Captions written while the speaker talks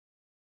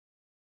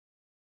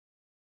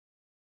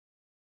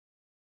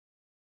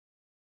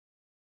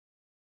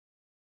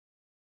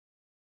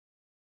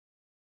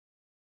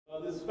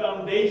This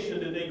foundation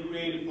that they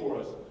created for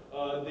us.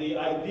 The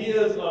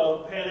ideas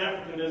of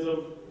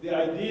Pan-Africanism, the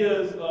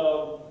ideas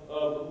of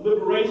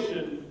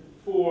liberation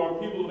for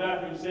people of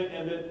African descent,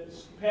 and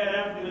that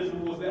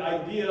Pan-Africanism was the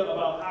idea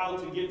about how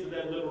to get to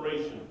that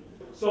liberation.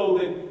 So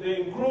the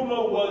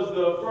Nkrumah was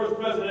the first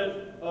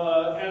president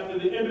after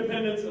the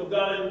independence of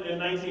Ghana in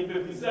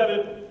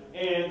 1957.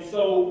 And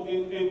so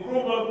in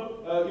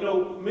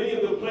Nkrumah, many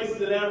of the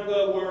places in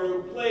Africa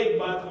were plagued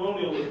by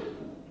colonialism.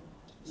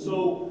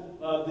 So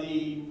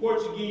the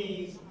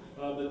Portuguese,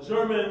 the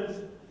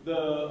Germans,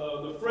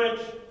 the French,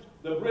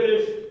 the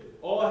British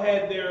all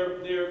had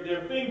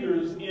their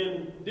fingers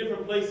in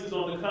different places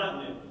on the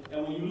continent.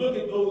 And when you look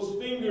at those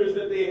fingers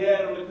that they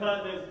had on the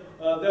continent,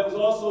 that was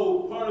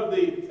also part of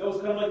that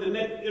was kind of like the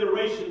next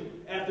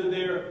iteration after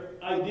their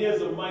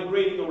ideas of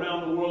migrating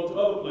around the world to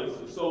other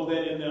places. So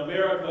that in the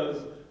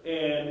Americas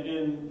and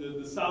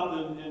in the South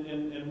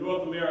and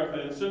North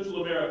America and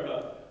Central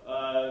America,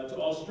 to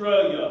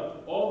Australia,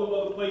 all the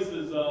other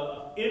places,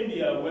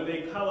 India, where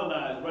they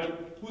colonized, right?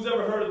 Who's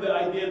ever heard of the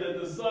idea that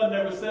the sun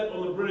never set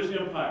on the British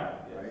Empire?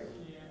 Right.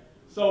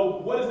 So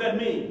what does that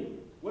mean?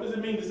 What does it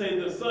mean to say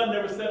the sun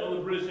never set on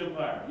the British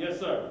Empire? Yes,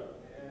 sir.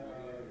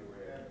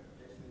 Everywhere,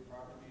 basically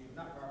property,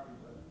 not property,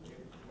 but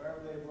wherever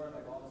they were,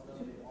 like all the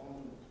stuff they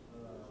owned,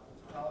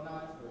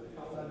 colonized, but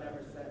the sun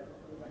never set,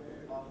 like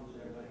off of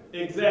their land.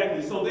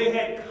 Exactly. So they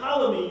had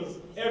colonies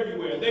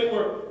everywhere. They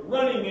were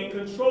running and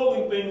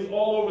controlling things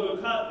all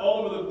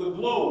over the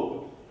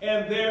globe,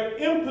 and their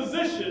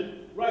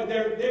imposition, right?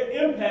 Their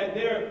impact,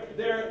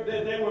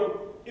 they were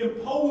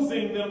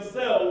imposing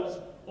themselves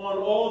on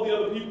all the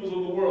other peoples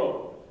of the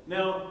world.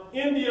 Now,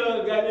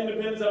 India got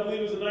independence, I believe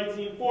it was in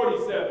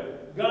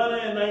 1947. Ghana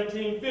in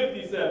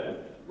 1957.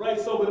 Right?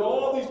 So with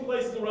all these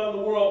places around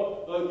the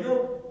world,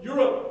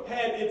 Europe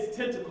had its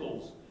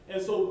tentacles.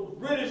 And so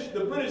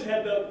the British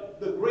had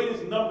the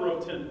greatest number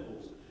of tentacles.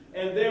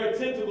 And their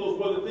tentacles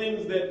were the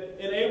things that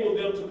enabled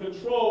them to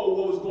control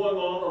what was going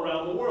on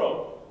around the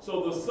world.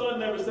 So the sun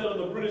never set on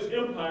the British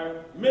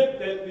Empire meant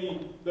that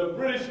the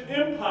British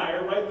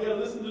Empire, right, we got to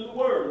listen to the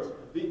words.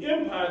 The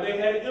empire, they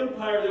had an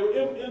empire, they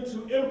were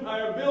into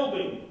empire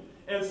building.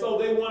 And so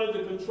they wanted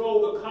to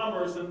control the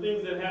commerce and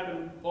things that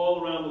happened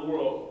all around the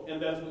world.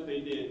 And that's what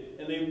they did.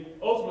 And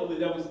ultimately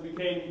that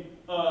became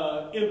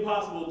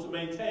impossible to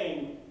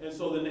maintain. And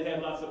so then they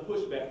had lots of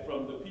pushback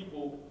from the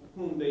people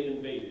whom they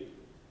invaded.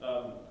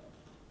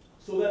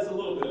 So that's a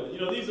little bit of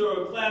it. These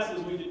are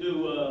classes we could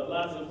do,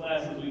 lots of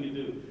classes we could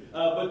do.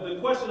 But the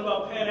question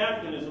about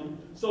Pan-Africanism,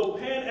 so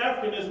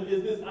Pan-Africanism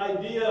is this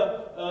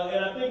idea,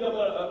 and I think I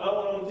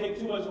don't want to take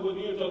too much of what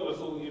you're talking about,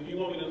 so if you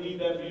want me to leave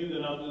that for you,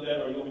 then I'll do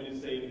that, or you want me to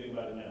say anything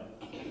about it now?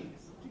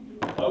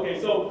 Okay,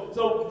 so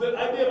the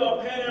idea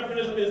about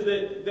Pan-Africanism is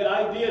the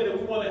idea that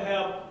we want to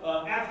have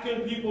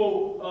African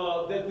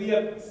people, that we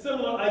have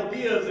similar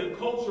ideas and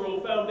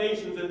cultural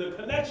foundations and the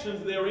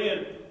connections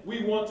therein.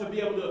 We want to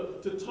be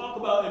able to talk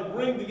about and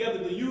bring together,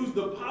 to use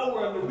the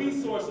power and the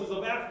resources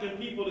of African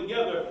people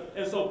together.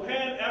 And so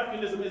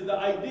Pan-Africanism is the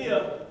idea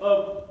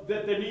of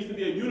that there needs to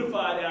be a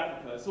unified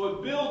Africa. So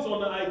it builds on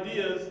the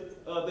ideas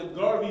that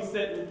Garvey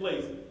set in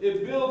place.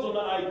 It builds on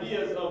the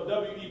ideas of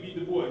W.E.B.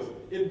 Du Bois.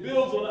 It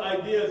builds on the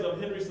ideas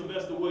of Henry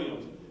Sylvester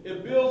Williams.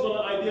 It builds on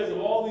the ideas of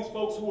all these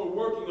folks who were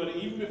working on it.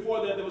 Even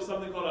before that, there was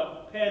something called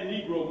a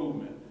Pan-Negro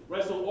movement.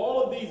 Right? So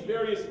all of these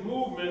various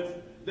movements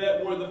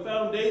that were the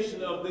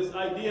foundation of this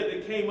idea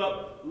that came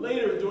up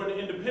later during the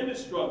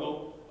independence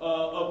struggle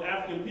of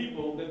African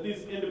people, that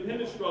this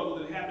independence struggle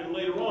that happened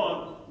later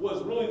on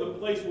was really the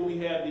place where we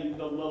had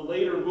the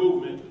later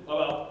movement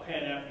about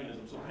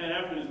Pan-Africanism. So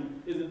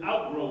Pan-Africanism is an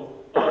outgrowth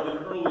of an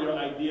earlier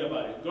idea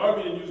about it.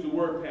 Garvey didn't use the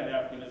word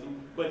Pan-Africanism,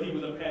 but he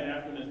was a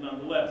Pan-Africanist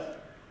nonetheless,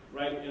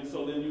 right? And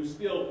so then you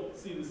still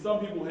see that some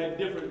people had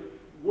different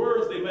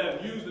words they may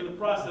have used in the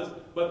process,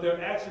 but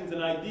their actions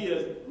and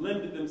ideas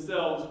lended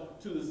themselves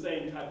to the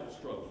same type of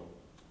struggle.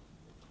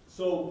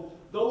 So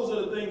those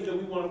are the things that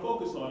we want to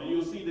focus on. And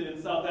you'll see that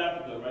in South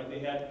Africa, right, they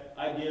had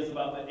ideas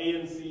about the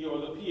ANC or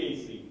the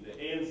PAC.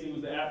 The ANC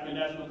was the African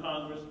National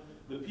Congress.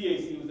 The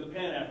PAC was the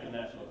Pan-African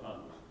National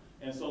Congress.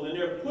 And so then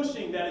they're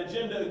pushing that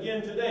agenda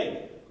again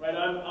today. Right?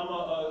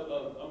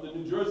 I'm the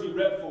New Jersey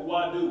rep for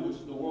WADU, which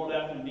is the World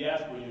African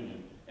Diaspora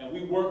Union. And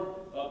we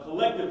work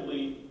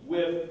collectively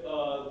with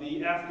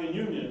the African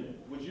Union,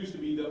 which used to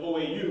be the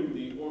OAU,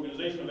 the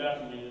Organization of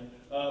African Union.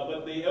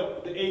 But the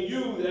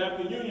AU, the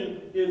African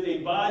Union, is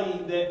a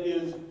body that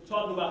is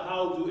talking about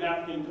how do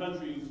African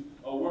countries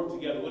work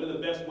together. What are the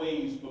best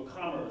ways for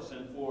commerce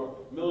and for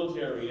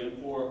military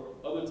and for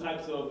other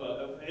types of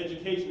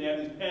education? They have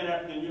these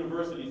Pan-African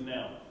universities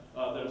now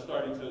that are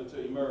starting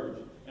to emerge.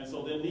 And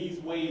so then these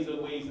ways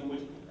are ways in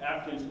which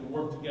Africans can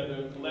work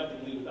together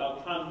collectively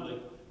without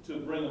conflict to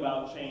bring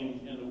about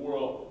change in the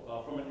world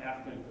from an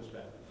African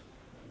perspective.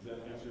 Does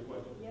that answer your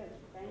question? Yes,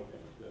 thank you.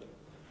 Good.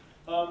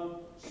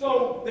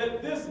 So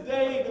that this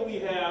day that we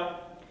have,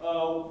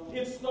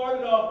 it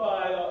started off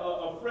by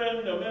a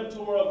friend, a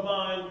mentor of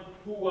mine,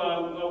 who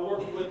I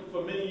worked with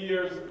for many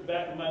years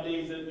back in my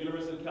days at the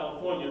University of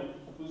California,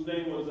 whose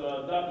name was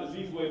Dr.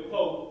 Zizwe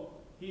Pope.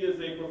 He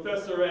is a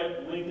professor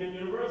at Lincoln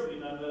University,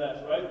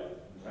 nonetheless, right?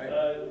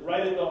 Right.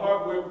 Right at the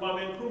heart where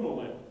Kwame Nkrumah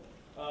went.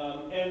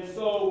 And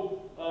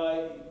so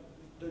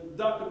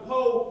Dr.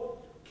 Poe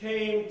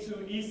came to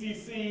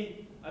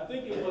ECC, I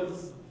think it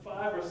was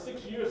 5 or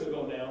 6 years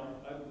ago now.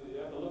 I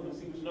have to look and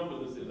see which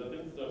number this is. I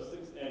think it's our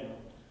 6th annual.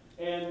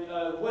 And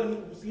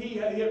he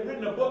had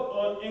written a book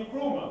on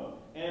Nkrumah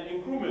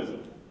and Nkrumism.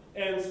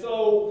 And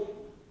so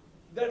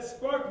that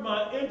sparked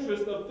my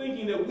interest of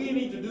thinking that we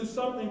need to do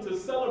something to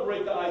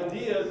celebrate the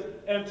ideas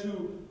and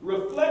to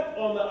reflect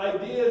on the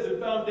ideas and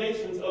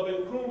foundations of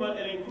Nkrumah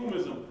and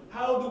Nkrumism.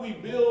 How do we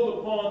build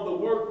upon the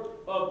work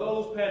of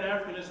those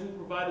Pan-Africanists who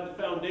provided the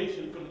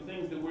foundation for the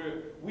things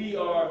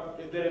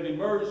that have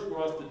emerged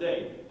for us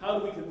today? How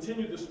do we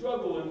continue the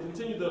struggle and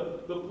continue the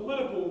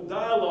political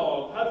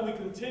dialogue? How do we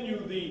continue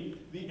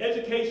the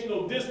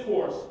educational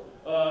discourse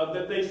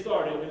that they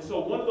started? And so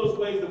one of those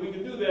ways that we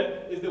can do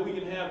that is that we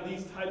can have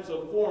these types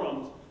of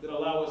forums that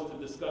allow us to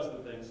discuss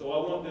the things. So I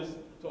want this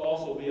to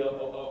also be a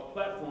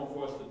platform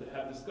for us to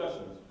have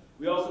discussions.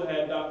 We also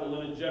had Dr.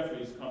 Leonard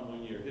Jeffries come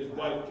one year. His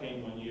wife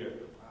came one year.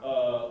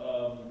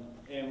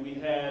 And we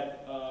had,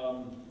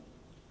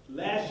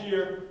 last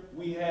year,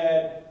 we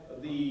had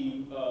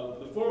the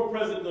former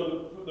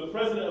president, the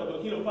president of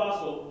Burkina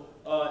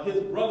Faso,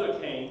 his brother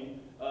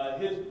came.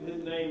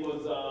 His name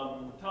was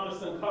Thomas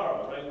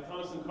Sankara, right?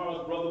 Thomas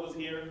Sankara's brother was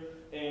here,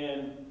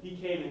 and he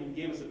came and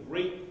gave us a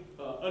great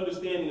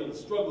understanding of the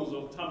struggles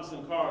of Thomas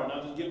Sankara. And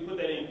I'll just put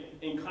that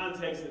in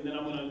context, and then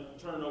I'm going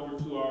to turn it over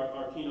to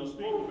our keynote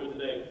speaker for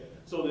today.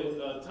 So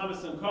that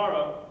Thomas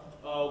Sankara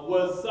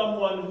was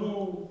someone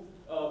who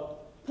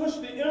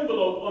pushed the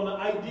envelope on the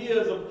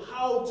ideas of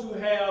how to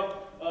have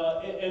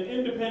an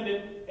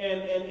independent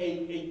and an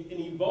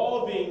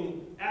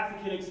evolving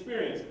African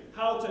experience.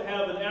 How to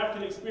have an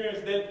African experience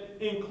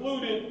that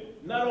included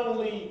not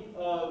only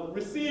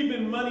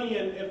receiving money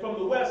from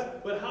the West,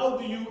 but how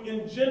do you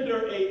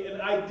engender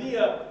an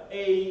idea,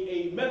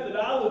 a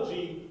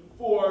methodology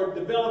for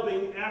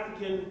developing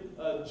African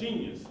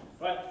genius,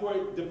 right?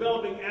 For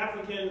developing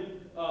African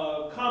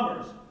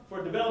commerce,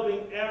 for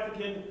developing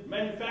African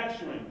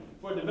manufacturing,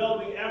 for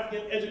developing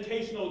African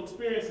educational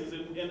experiences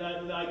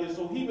and ideas.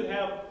 So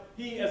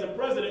he as a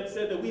president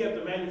said that we have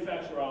to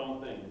manufacture our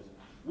own things.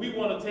 We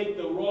want to take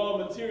the raw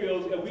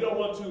materials and we don't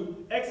want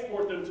to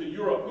export them to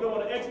Europe. We don't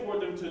want to export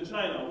them to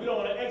China. We don't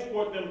want to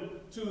export them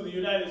to the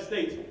United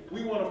States.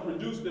 We want to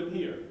produce them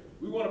here.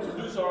 We want to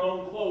produce our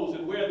own clothes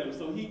and wear them.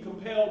 So he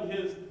compelled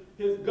his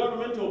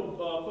governmental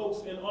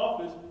folks in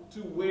office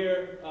to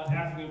wear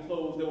African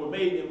clothes that were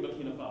made in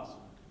Burkina Faso.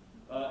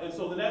 And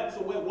so that's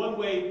one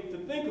way to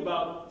think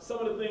about some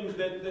of the things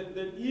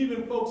that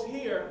even folks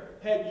here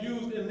had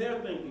used in their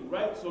thinking,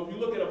 right? So if you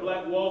look at a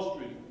Black Wall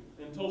Street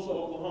in Tulsa,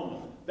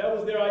 Oklahoma, that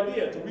was their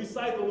idea, to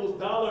recycle those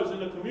dollars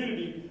in the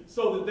community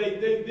so that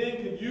they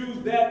then could use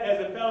that as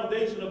a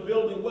foundation of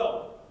building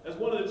wealth. That's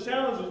one of the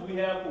challenges we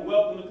have for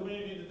wealth in the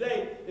community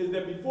today, is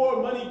that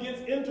before money gets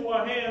into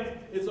our hands,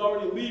 it's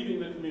already leaving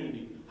the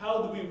community.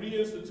 How do we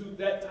reinstitute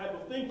that type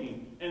of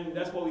thinking? And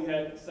that's why we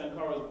had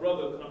Sankara's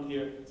brother come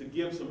here to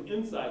give some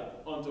insight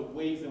onto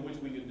ways in which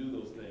we could do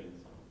those things.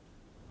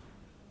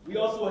 We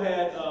also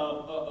had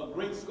a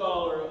great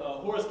scholar,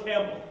 Horace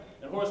Campbell.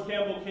 And Horace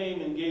Campbell came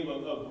and gave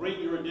a great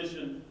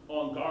erudition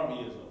on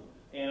Garveyism.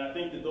 And I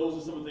think that those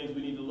are some of the things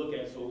we need to look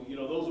at. So, you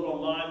know, those are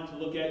online to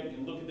look at. You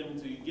can look at them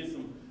to get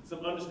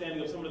some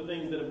understanding of some of the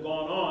things that have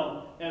gone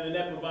on. And then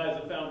that provides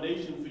a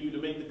foundation for you to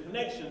make the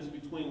connections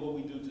between what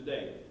we do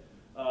today.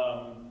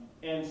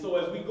 And so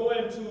as we go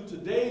into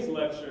today's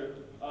lecture,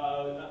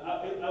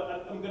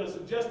 I'm going to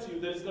suggest to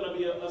you that it's going to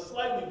be a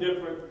slightly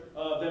different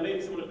than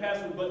maybe some of the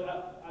past ones.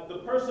 But the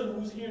person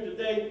who's here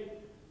today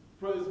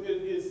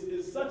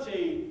is such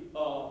a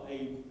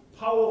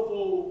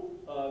powerful,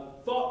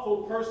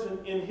 thoughtful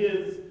person in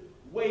his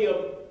way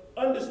of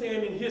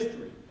understanding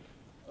history.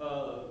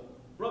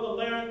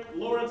 Brother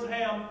Lawrence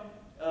Hamm,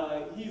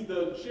 he's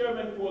the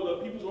chairman for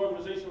the People's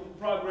Organization for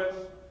Progress.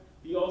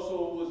 He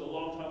also was a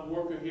longtime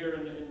worker here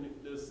in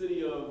the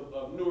city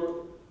of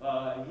Newark.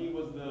 He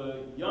was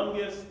the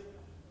youngest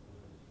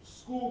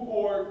school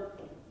board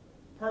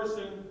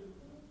person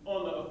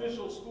on the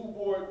official school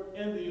board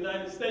in the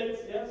United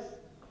States, yes?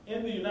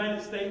 In the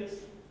United States.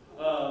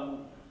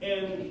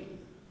 And,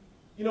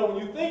 you know, when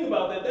you think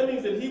about that, that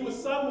means that he was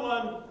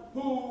someone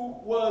who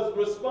was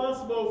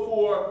responsible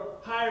for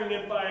hiring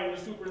and firing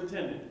the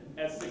superintendent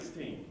at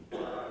 16.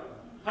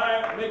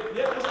 Yeah,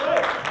 that's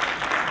right.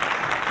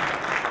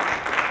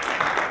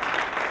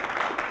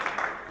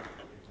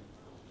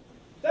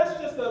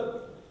 That's just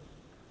a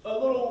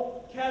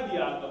little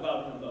caveat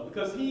about him, though,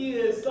 because he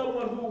is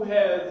someone who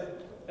has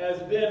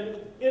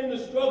been in the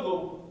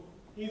struggle.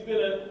 He's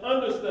been an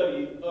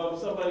understudy of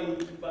somebody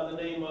by the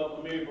name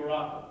of Amiri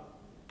Baraka.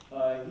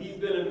 He's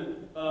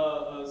been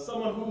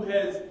someone who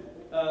has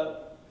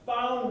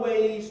found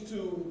ways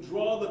to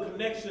draw the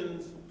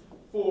connections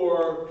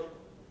for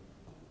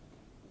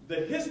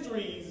the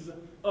histories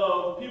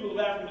of people of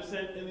African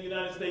descent in the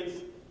United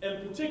States,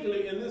 and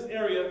particularly in this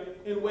area,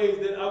 in ways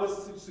that I would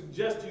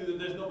suggest to you that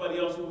there's nobody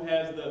else who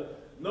has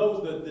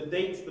knows the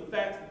dates, the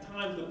facts, the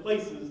times, the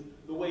places,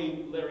 the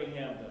way Larry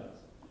Hamm does.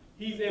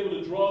 He's able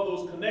to draw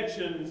those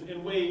connections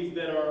in ways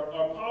that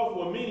are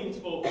powerful and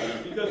meaningful,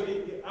 because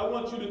I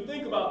want you to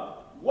think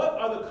about what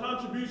are the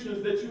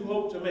contributions that you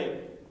hope to make,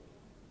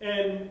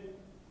 and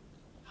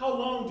how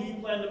long do you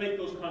plan to make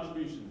those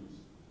contributions?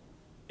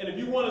 And if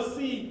you want to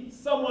see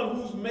someone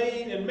who's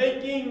made and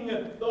making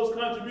those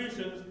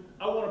contributions,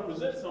 I want to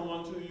present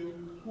someone to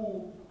you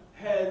who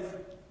has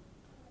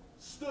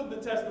stood the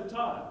test of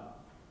time,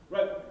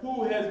 right?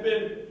 Who has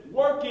been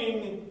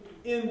working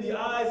in the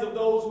eyes of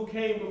those who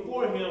came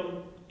before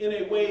him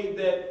in a way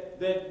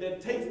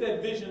that takes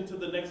that vision to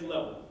the next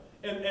level.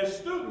 And as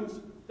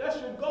students, that's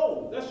your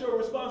goal, that's your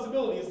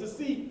responsibility, is to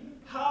see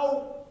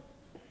how,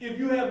 if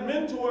you have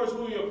mentors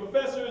who are your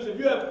professors, if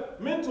you have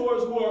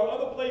mentors who are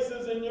other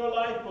places in your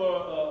life,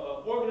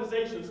 or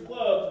organizations,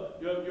 clubs,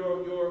 your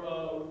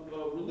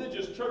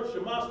religious church,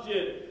 your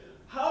masjid,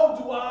 how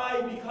do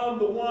I become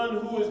the one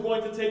who is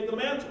going to take the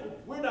mantle?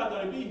 We're not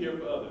going to be here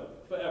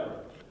forever.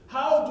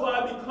 How do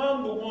I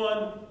become the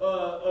one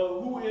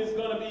who is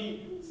going to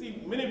be,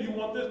 see, many of you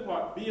want this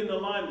part, be in the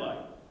limelight.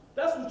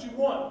 That's what you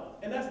want,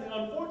 and that's the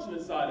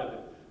unfortunate side of it.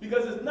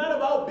 Because it's not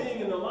about being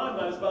in the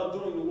limelight, it's about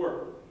doing the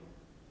work.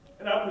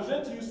 And I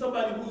present to you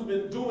somebody who's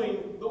been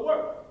doing the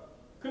work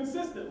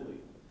consistently.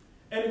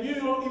 And if you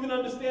don't even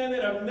understand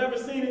it, I've never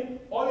seen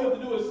it, all you have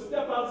to do is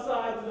step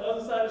outside to the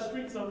other side of the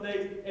street some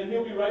days, and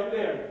he'll be right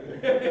there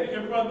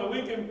in front of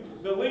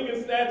the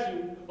Lincoln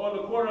statue on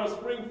the corner of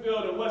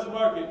Springfield and West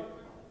Market.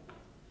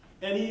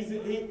 And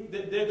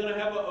they're going to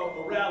have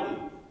a rally,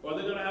 or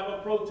they're going to have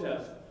a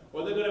protest,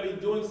 or they're going to be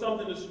doing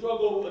something to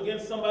struggle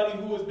against somebody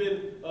who has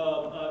been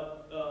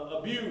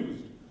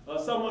abused,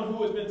 someone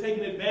who has been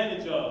taken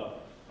advantage of,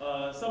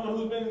 someone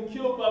who's been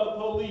killed by the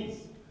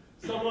police,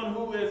 someone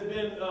who has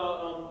been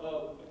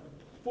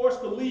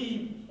forced to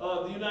leave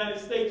the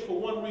United States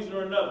for one reason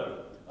or another.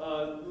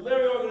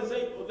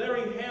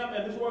 Larry Hamm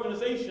and his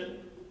organization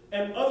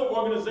and other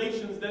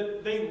organizations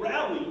that they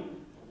rally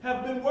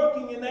have been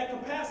working in that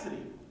capacity.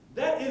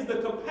 That is the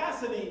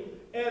capacity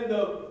and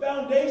the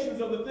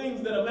foundations of the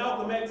things that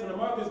Malcolm X and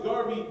Marcus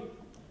Garvey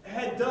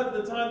had done at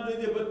the time they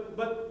did,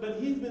 but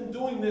he's been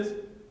doing this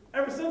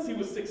ever since he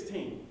was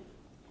 16,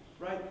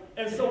 right?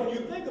 And so when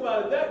you think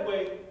about it that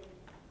way,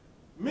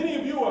 many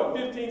of you are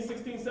 15,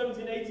 16,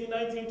 17, 18,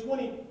 19,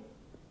 20.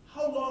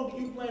 How long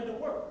do you plan to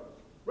work,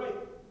 right?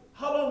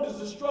 How long does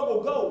the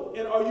struggle go?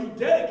 And are you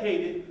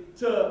dedicated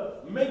to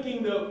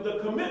making the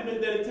commitment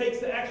that it takes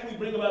to actually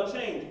bring about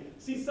change?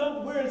 See,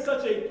 we're in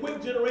such a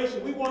quick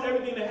generation. We want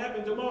everything to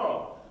happen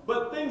tomorrow.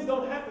 But things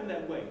don't happen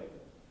that way.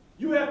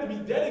 You have to be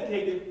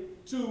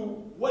dedicated to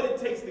what it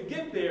takes to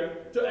get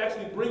there to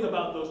actually bring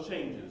about those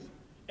changes.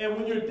 And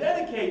when you're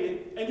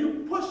dedicated and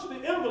you push the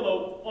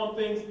envelope on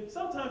things,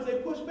 sometimes they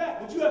push back.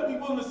 But you have to be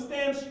willing to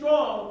stand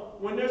strong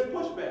when there's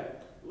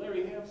pushback.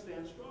 Larry Hamm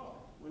stands strong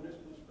when there's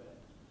pushback.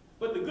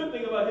 But the good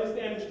thing about his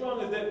standing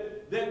strong is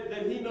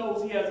that he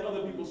knows he has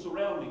other people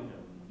surrounding him.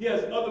 He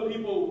has other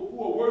people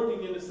who are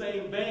working in the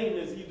same vein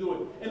as he's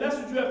doing. And that's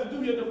what you have to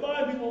do. You have to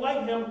find people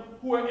like him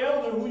who are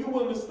elder, who you're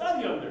willing to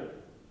study under.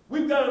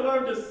 We've got to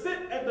learn to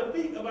sit at the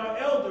feet of our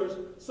elders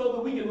so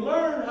that we can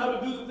learn how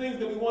to do the things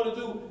that we want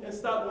to do and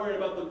stop worrying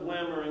about the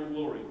glamour and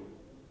glory.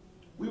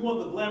 We want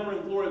the glamour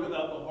and glory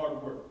without the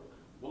hard work.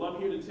 Well,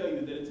 I'm here to tell you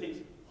that it takes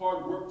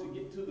hard work to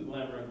get to the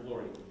glamour and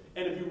glory.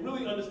 And if you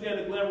really understand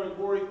the glamour and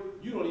glory,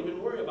 you don't even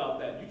worry about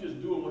that. You're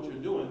just doing what you're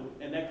doing,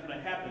 and that kind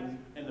of happens.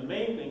 And the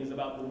main thing is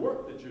about the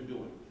work that you're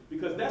doing.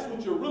 Because that's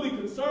what you're really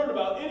concerned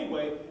about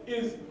anyway,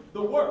 is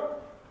the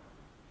work.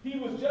 He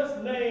was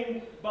just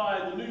named by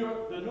the New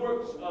York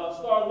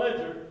Star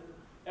Ledger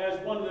as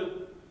one of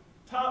the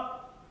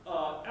top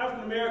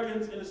African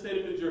Americans in the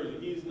state of New Jersey.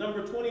 He's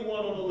number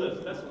 21 on the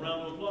list. That's a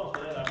round of applause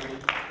for that, I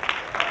believe.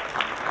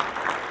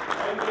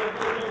 Right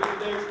there in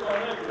today's Star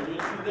Ledger, you'll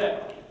see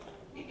that.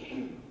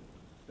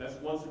 That's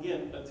once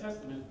again a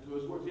testament to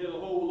his work. He has a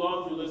whole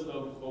laundry list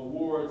of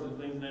awards and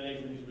things of that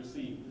nature he's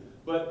received.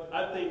 But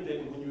I think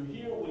that when you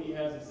hear what he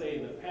has to say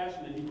and the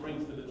passion that he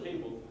brings to the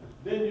table,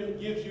 then it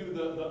gives you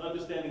the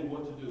understanding of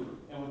what to do.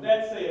 And with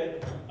that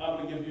said, I'm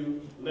going to give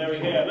you Larry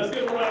Hamm. Let's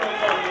give him a round of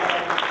applause.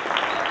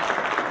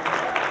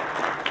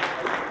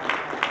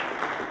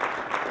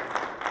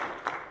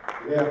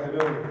 Good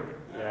afternoon.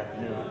 Good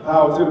afternoon.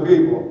 Power to the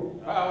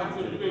people. Power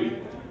to the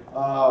people.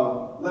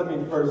 Let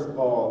me first of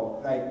all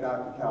thank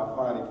Dr.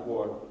 Calfani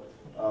for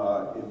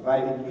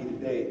inviting me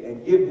today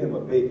and give him a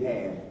big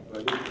hand for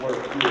his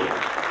work here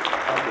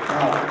at the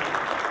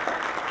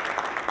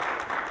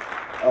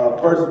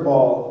college. First of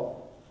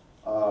all,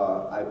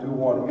 I do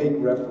want to make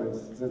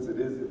reference, since it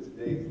is in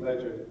today's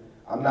lecture,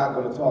 I'm not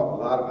going to talk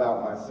a lot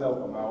about myself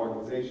or my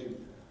organization,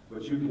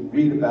 but you can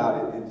read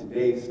about it in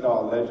today's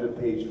Star Ledger,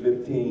 page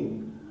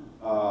 15,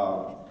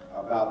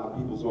 about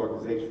the People's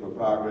Organization for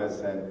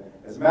Progress, and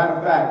as a matter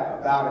of fact,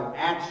 about an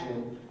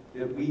action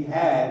that we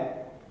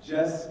had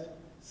just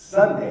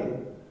Sunday,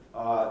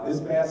 this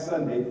past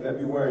Sunday,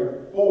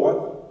 February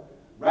 4th,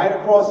 right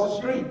across the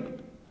street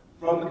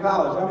from the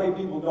college, how many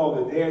people know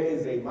that there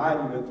is a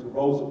monument to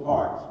Rosa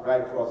Parks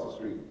right across the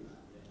street?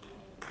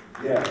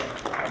 Yes,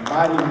 a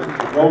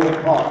monument to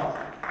Rosa Parks.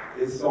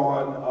 It's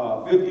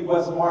on 50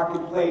 West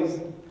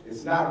Marketplace.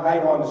 It's not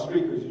right on the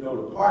street because you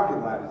know the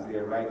parking lot is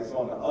there, right? It's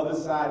on the other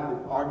side of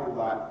the parking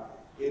lot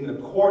in the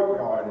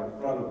courtyard in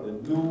front of the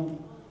new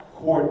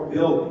court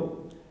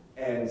building.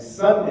 And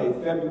Sunday,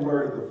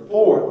 February the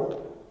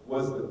 4th,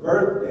 was the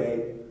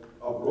birthday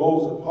of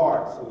Rosa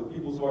Parks. So the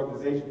People's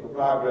Organization for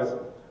Progress,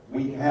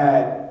 we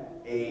had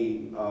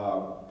a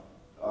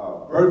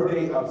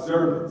birthday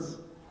observance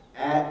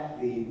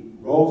at the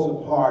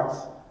Rosa Parks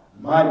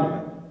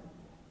Monument.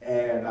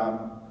 And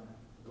I'm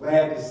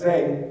glad to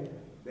say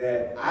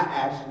that I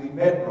actually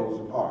met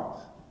Rosa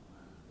Parks.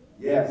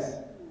 Yes,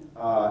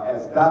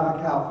 as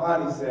Dr.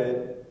 Calfani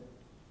said,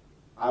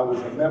 I was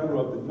a member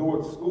of the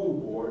Newark School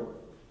Board.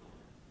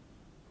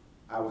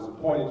 I was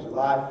appointed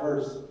July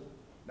 1st,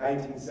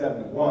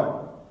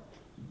 1971.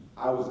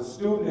 I was a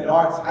student at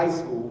Arts High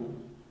School,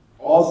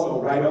 also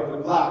right up the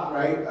block,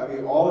 right? I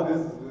mean, all of this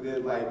is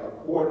within like a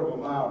quarter of a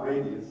mile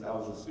radius. I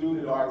was a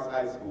student at Arts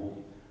High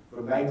School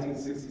from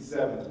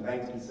 1967 to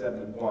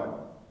 1971.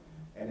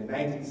 And in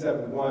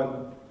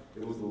 1971,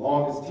 it was the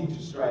longest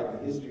teacher strike in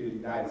the history of the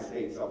United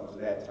States up to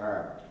that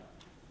time.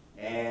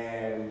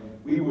 And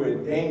we were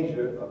in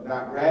danger of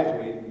not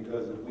graduating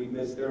because if we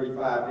missed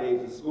 35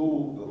 days of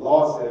school, the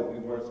law said we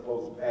weren't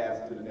supposed to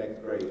pass to the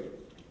next grade.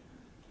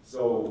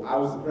 So I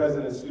was the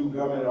president of student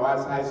government at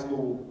Arts High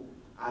School.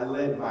 I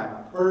led my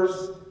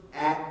first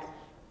act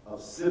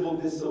of civil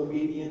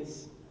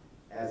disobedience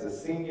as a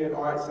senior at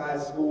Arts High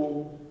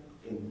School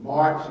in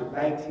March of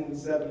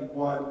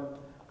 1971.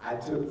 I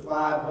took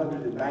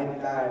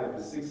 599 of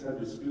the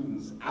 600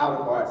 students out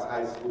of Arts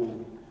High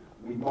School.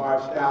 We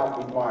marched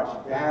out, we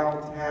marched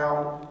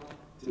downtown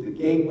to the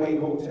Gateway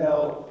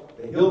Hotel,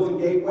 the Hilton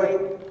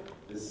Gateway,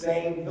 the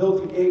same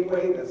Hilton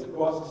Gateway that's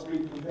across the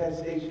street from Penn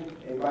Station.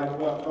 Anybody know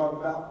what I'm talking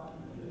about?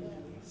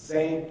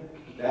 Same,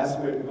 that's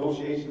where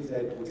negotiations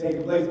were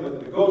taking place,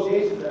 but the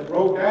negotiations had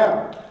broke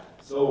down.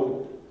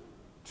 So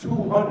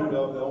 200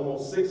 of the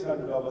almost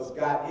 600 of us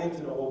got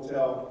into the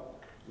hotel.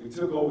 We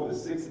took over the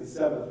 6th and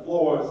 7th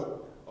floors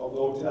of the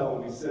hotel,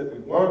 and we said we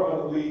weren't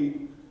going to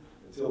leave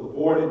until the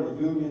board and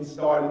the union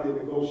started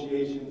their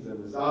negotiations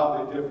and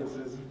resolved their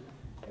differences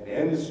and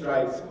ended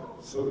strikes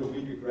so that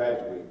we could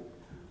graduate.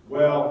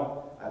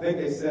 Well, I think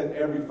they sent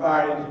every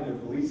fire engine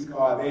and police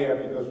car there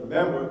because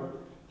remember,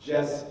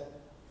 just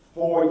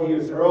 4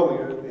 years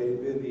earlier, there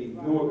had been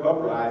the Newark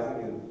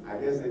uprising, and I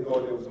guess they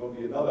thought there was going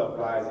to be another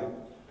uprising.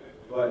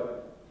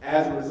 But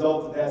as a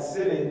result of that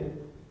sit-in,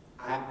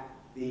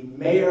 the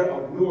mayor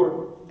of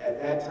Newark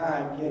at that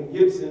time, Ken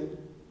Gibson,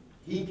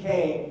 he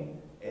came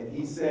and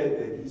he said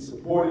that he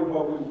supported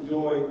what we were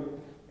doing,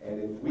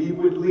 and if we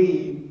would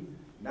leave,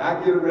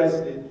 not get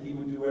arrested, he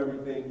would do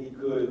everything he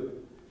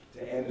could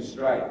to end the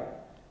strike.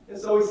 And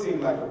so he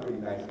seemed like a pretty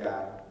nice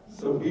guy.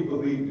 So we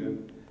believed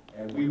him,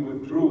 and we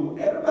withdrew.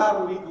 And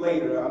about a week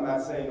later, I'm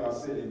not saying our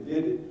sit-in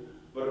did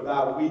it, but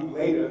about a week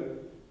later,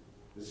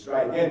 the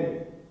strike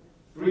ended.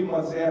 3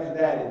 months after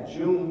that, in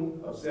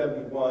June of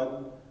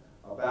 '71,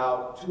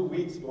 about 2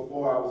 weeks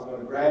before I was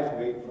going to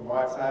graduate from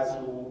Arts High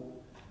School,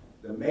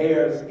 the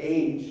mayor's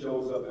aide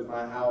shows up at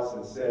my house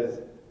and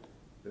says,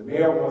 the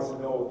mayor wants to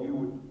know if you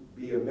would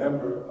be a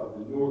member of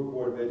the Newark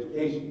Board of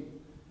Education.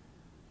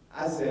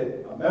 I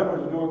said, a member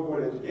of the Newark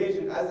Board of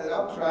Education? I said,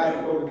 I'm trying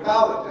to go to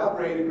college. I'm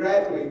ready to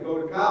graduate and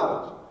go to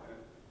college.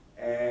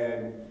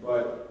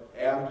 But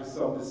after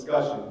some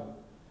discussion,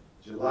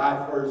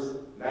 July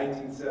 1st,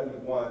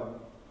 1971,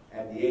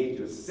 at the age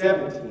of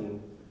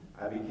 17,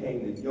 I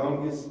became the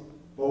youngest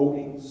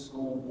voting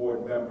school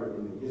board member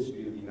in the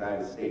history of the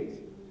United States.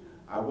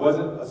 I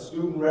wasn't a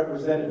student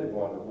representative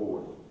on the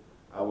board.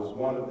 I was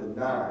one of the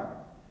 9.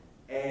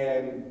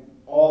 And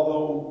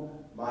although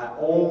my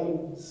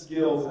own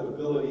skills and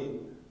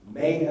ability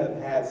may have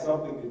had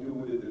something to do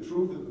with it, the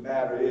truth of the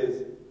matter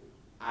is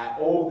I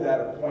owe that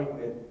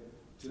appointment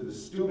to the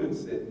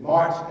students that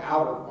marched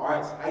out of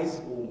Arts High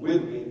School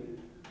with me,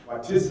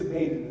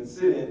 participated in the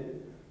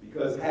sit-in,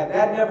 because had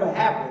that never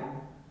happened,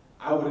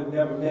 I would have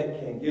never met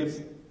Ken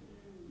Gibson.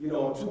 You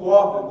know, too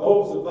often,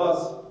 those of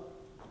us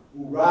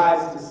who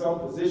rise to some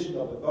position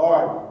of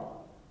authority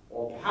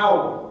or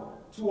power,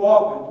 too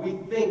often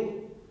we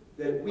think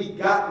that we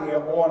got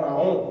there on our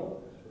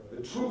own.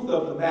 The truth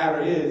of the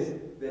matter is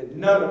that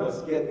none of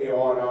us get there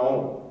on our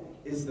own.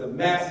 It's the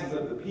masses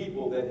of the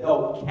people that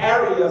help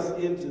carry us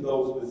into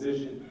those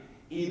positions,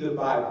 either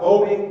by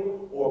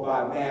voting or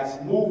by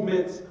mass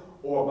movements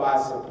or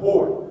by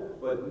support.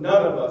 But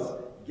none of us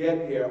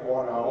get there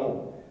on our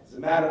own. As a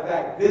matter of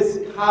fact, this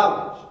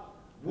college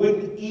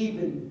wouldn't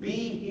even be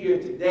here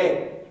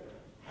today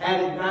had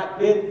it not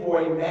been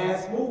for a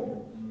mass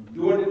movement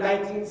during the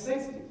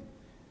 1960s.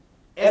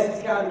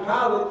 Essex County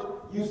College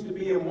used to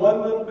be in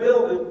one little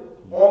building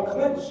on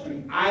Clinton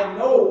Street. I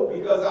know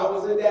because I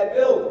was in that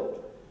building.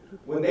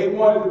 When they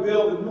wanted to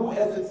build a new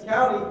Essex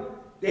County,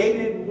 they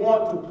didn't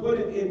want to put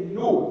it in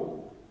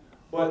Newark.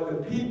 But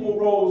the people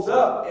rose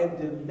up and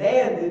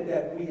demanded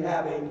that we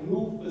have a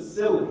new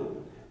facility.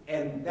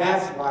 And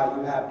that's why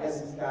you have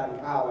Essex County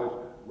College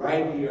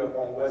right here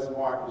on West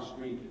Market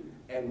Street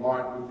and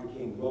Martin Luther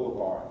King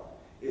Boulevard.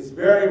 It's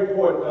very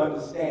important to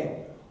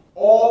understand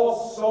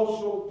all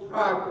social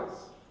progress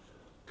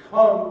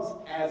comes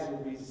as a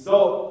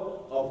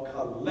result of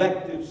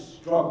collective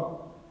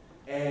struggle.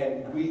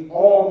 And we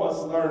all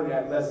must learn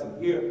that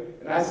lesson here.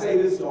 And I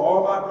say this to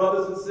all my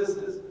brothers and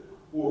sisters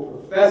who are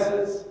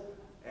professors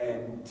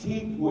and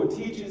who are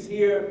teachers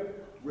here.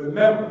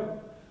 Remember,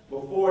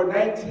 before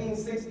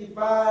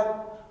 1965,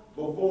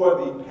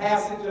 before the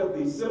passage of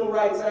the Civil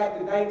Rights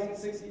Act in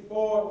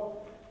 1964,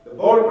 the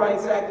Voting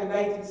Rights Act in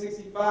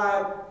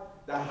 1965,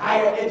 the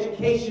Higher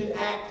Education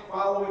Act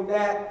following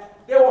that,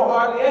 there were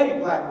hardly any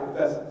black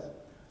professors.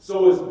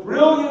 So as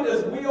brilliant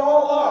as we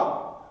all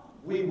are,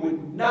 we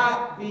would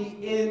not be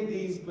in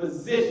these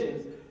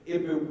positions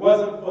if it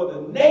wasn't for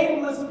the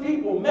nameless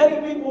people,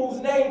 many people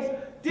whose names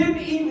didn't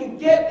even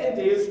get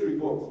into history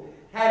books.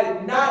 Had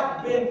it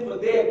not been for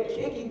their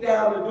kicking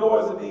down the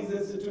doors of these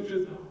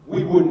institutions,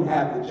 we wouldn't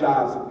have the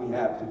jobs that we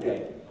have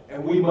today.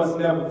 And we must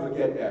never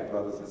forget that,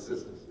 brothers and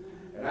sisters.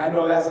 And I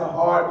know that's a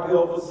hard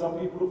pill for some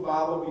people to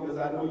follow because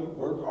I know you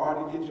work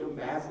hard to get your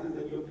master's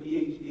and your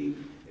PhD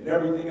and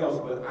everything else,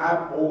 but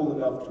I'm old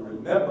enough to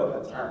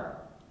remember a time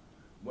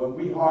when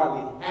we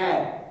hardly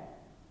had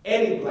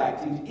any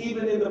black teachers,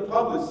 even in the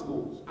public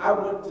schools. I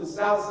went to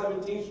South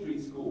 17th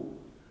Street School.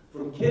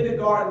 From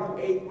kindergarten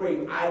through 8th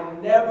grade, I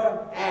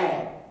never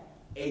had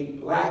a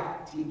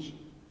black teacher.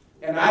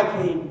 And I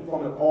came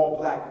from an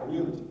all-black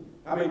community.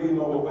 How many of you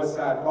know what West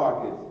Side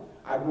Park is?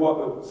 I grew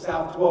up at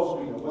South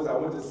 12th Street. I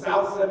went to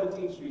South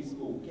 17th Street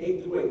School,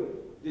 K through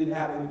 8. Didn't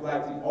have any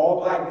black teachers. All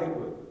black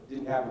neighborhood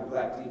didn't have any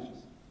black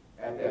teachers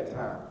at that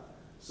time.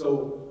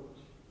 So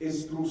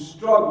it's through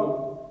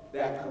struggle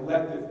that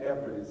collective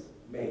effort is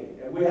made.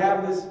 And we're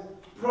having this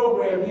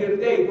program here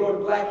today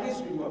during Black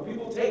History Month.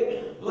 People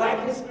take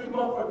Black History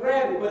Month for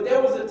granted, but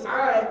there was a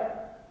time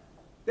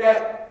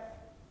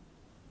that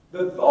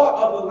the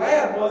thought of the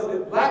land was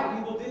that black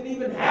people didn't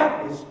even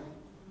have history,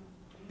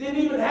 didn't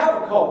even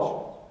have a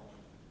culture.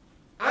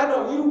 I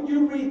know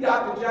you read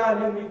Dr. John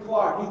Henry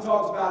Clark. He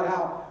talks about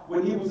how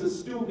when he was a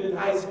student in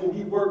high school,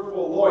 he worked for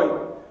a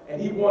lawyer,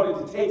 and he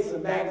wanted to take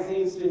some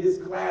magazines to his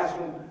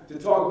classroom to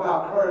talk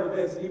about current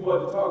events. He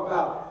wanted to talk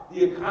about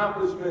the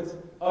accomplishments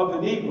of the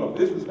Negro.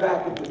 This was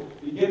back at the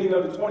beginning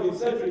of the 20th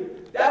century.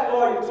 That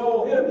lawyer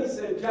told him, he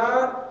said,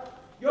 John,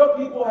 your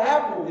people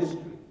have no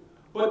history.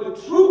 But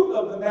the truth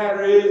of the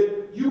matter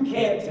is, you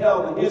can't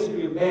tell the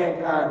history of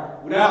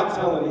mankind without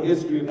telling the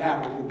history of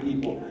African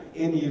people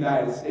in the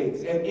United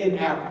States and in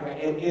Africa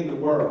and in the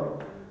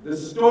world. The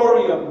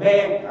story of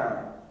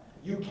mankind,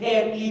 you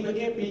can't even,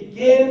 it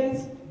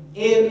begins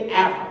in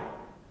Africa.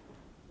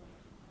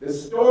 The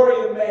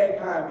story of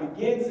mankind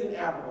begins in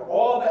Africa.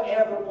 All the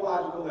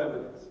anthropological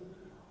evidence,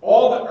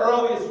 all the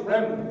earliest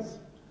remnants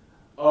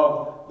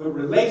of the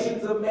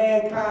relations of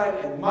mankind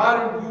and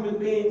modern human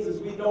beings as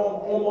we know them,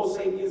 Homo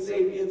sapiens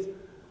sapiens,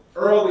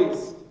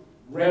 earliest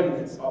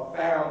remnants are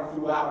found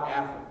throughout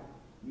Africa.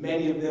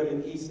 Many of them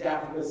in East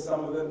Africa,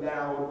 some of them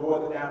now in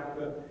Northern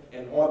Africa,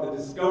 and on the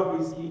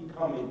discoveries keep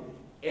coming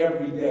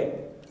every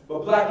day.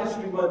 But Black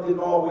History Month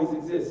didn't always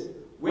exist.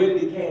 Where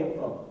did it came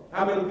from?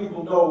 How many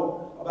people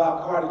know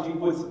about Carter G.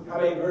 Woodson? How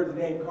many have heard the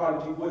name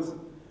Carter G. Woodson?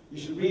 You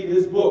should read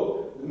his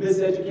book, The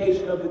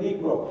Miseducation of the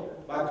Negro,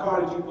 by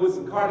Carter G.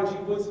 Woodson. Carter G.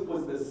 Woodson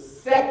was the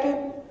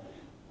second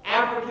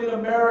African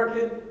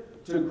American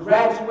to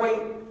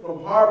graduate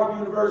from Harvard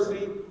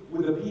University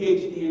with a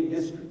PhD in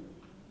history.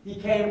 He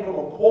came from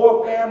a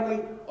poor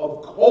family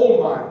of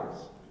coal miners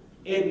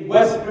in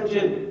West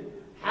Virginia.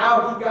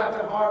 How he got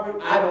to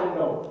Harvard, I don't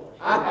know.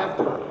 I have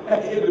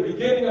to, in the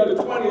beginning of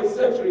the 20th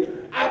century,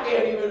 I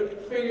can't even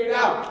figure it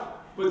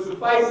out. But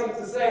suffice it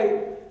to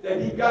say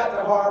that he got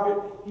to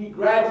Harvard, he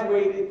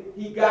graduated,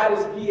 he got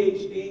his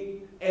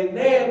PhD, and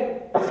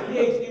then his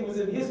PhD was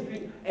in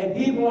history, and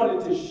he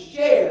wanted to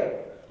share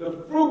the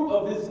fruit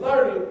of his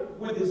learning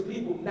with his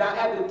people. Now,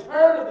 at the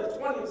turn of the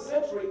 20th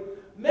century,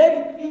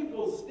 many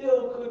people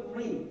still couldn't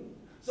read.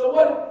 So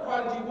what did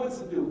Carter G.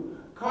 Woodson do?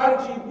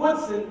 Carter G.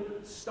 Woodson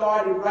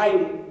started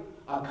writing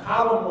a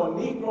column on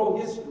Negro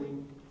history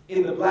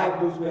in the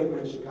black newspaper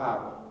in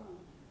Chicago.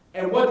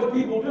 And what did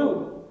people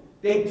do?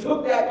 They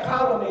took that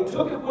column, they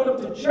took it with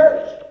them to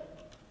church.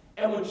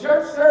 And when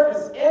church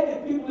service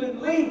ended, people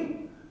didn't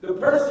leave. The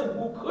person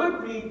who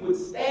could read would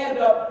stand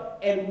up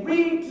and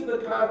read to the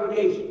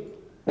congregation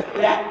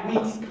that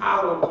week's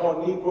column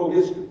on Negro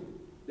history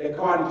that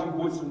Carter G.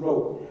 Woodson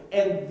wrote.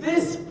 And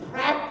this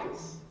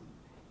practice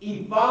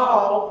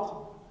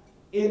evolved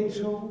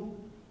into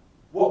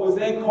what was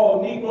then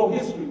called Negro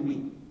History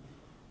Week.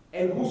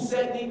 And who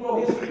set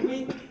Negro History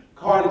Week?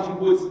 Carter G.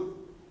 Woodson.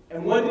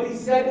 And when did he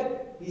set it?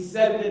 He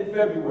set it in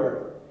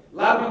February. A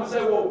lot of people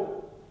say,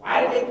 well,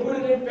 why did they put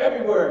it in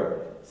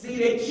February? See,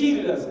 they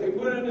cheated us. They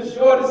put it in the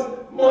shortest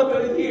month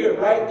of the year,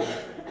 right?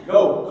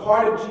 No,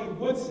 Carter G.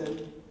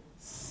 Woodson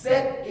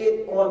set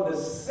it on the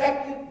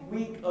second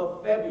week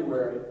of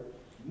February,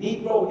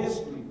 Negro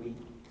History Week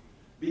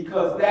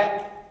because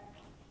that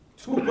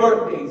 2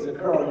 birthdays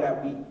occur on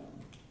that week.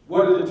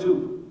 What are the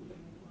 2?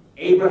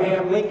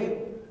 Abraham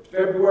Lincoln,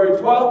 February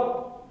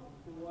 12th,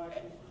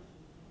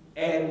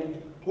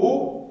 and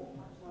who?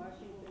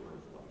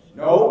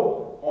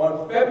 No,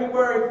 on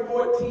February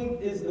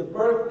 14th is the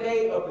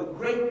birthday of the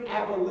great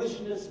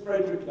abolitionist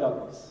Frederick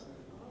Douglass.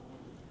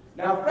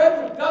 Now,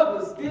 Frederick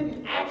Douglass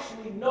didn't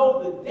actually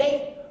know the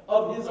date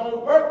of his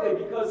own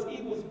birthday because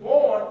he was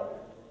born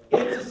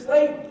into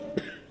slavery.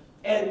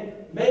 And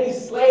many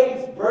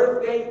slaves'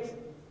 birthdays,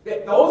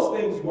 those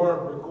things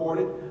weren't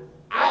recorded.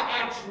 I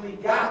actually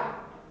got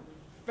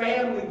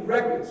family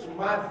records from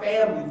my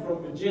family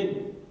from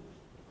Virginia,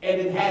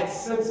 and it had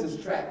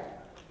census tracts.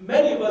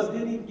 Many of us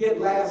didn't even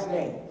get last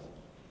names.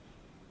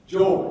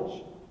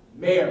 George,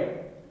 Mary,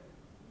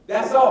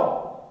 that's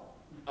all.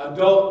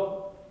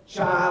 Adult,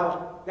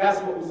 child, that's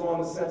what was on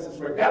the census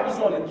record. That was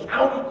on the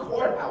county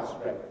courthouse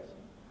records.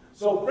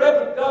 So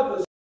Frederick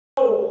Douglass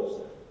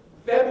chose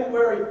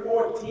February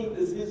 14th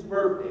as his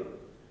birthday.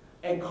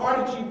 And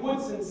Carter G.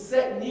 Woodson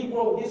set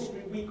Negro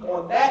History Week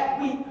on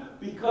that week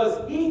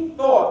because he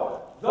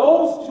thought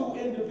those 2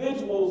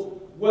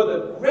 individuals were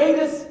the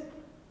greatest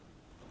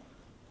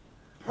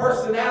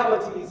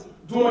personalities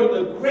during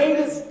the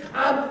greatest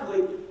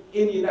conflict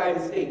in the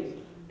United States.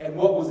 And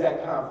what was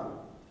that conflict?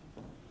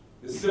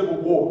 The Civil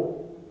War.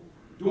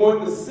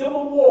 During the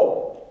Civil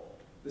War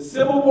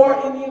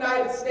in the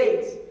United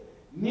States,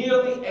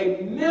 nearly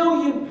 1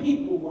 million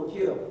people were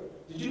killed.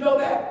 Did you know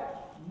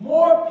that?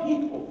 More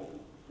people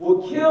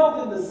were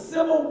killed in the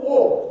Civil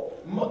War.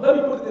 Let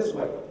me put it this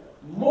way.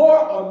 More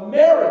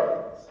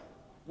Americans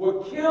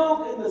were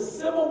killed in the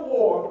Civil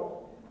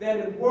War than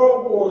in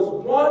World Wars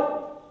I,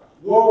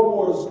 World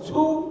Wars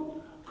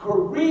II,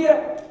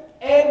 Korea,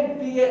 and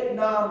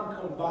Vietnam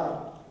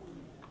combined.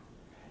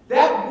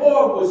 That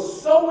war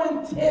was so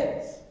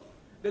intense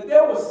that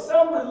there were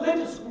some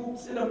religious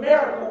groups in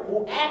America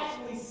who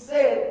actually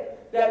said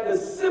that the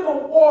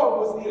Civil War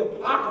was the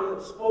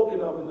apocalypse spoken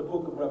of in the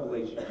book of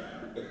Revelation.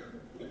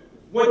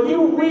 When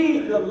you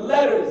read the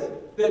letters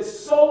that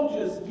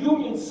soldiers,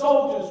 Union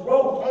soldiers,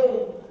 wrote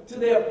home to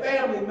their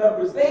family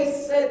members, they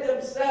said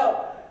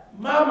themselves,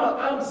 "Mama,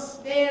 I'm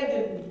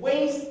standing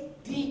waist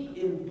deep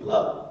in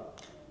blood."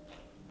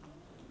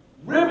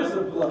 Rivers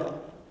of blood.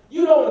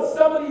 You know, in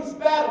some of these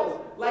battles,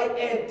 like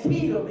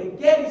Antietam and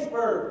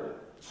Gettysburg,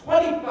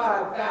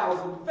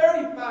 25,000,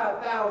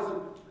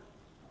 35,000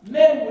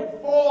 men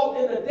would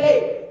fall in a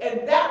day.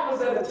 And that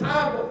was at a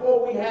time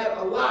before we had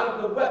a lot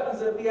of the weapons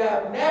that we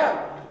have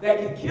now that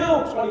can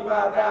kill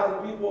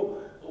 25,000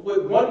 people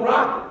with one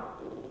rocket.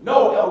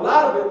 No, a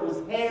lot of it was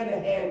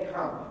hand-to-hand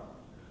combat.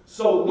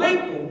 So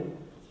Lincoln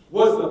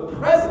was the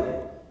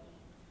president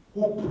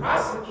who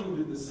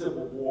prosecuted the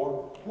Civil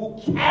War, who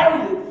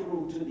carried it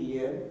through to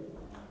the end.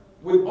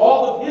 With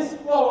all of his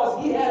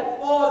flaws, he had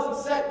flaws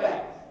and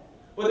setbacks.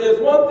 But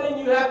there's one thing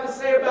you have to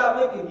say about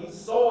Lincoln: he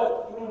saw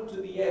it through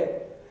to the end.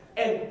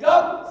 And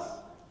Douglass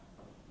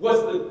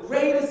was the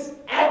greatest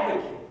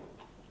advocate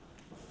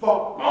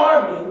for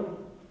arming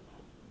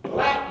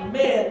black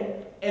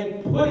men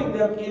and putting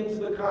them into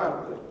the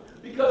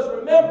conflict. Because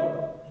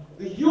remember,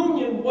 the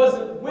Union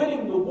wasn't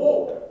winning the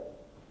war.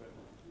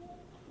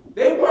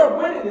 They weren't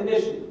winning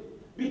initially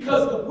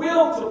because the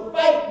will to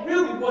fight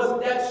really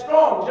wasn't that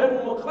strong.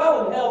 General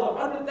McClellan held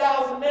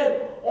 100,000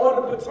 men on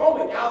the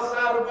Potomac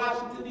outside of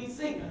Washington,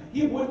 D.C.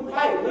 He wouldn't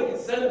fight. Lincoln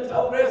sent him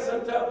telegrams,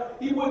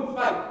 he wouldn't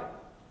fight.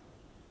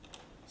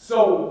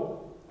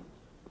 So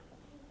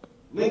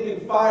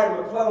Lincoln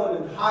fired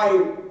McClellan and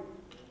hired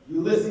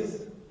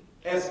Ulysses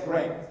S.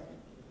 Grant.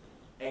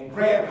 And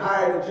Grant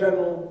hired a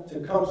general,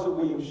 Tecumseh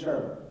William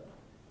Sherman.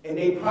 And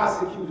they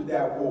prosecuted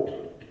that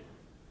war.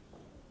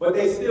 But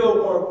they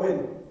still weren't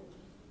winning.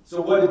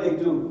 So what did they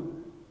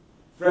do?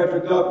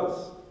 Frederick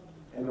Douglass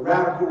and the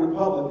Radical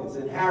Republicans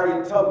and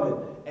Harriet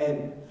Tubman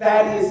and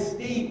Thaddeus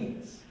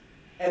Stevens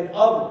and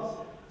others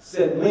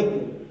said,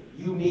 Lincoln,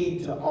 you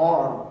need to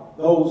arm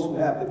those who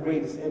have the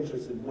greatest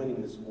interest in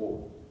winning this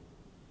war.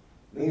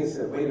 Lincoln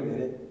said, wait a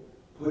minute,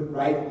 put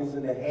rifles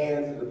in the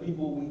hands of the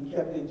people we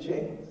kept in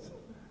chains.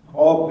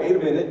 Oh, wait a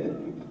minute,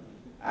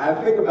 I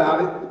think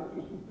about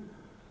it.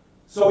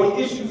 So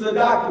he issues a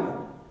document.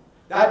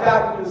 That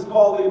document is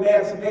called the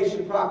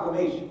Emancipation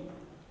Proclamation,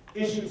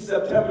 issued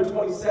September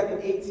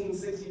 22nd,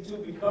 1862,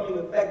 becoming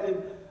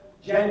effective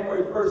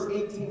January 1st,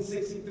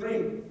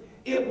 1863.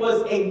 It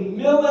was a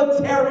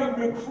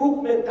military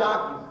recruitment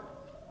document.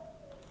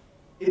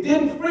 It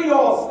didn't free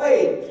all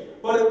slaves,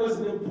 but it was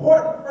an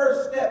important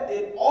first step.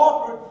 It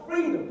offered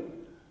freedom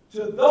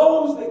to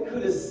those that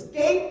could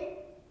escape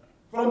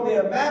from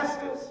their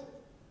masters,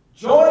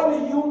 join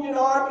the Union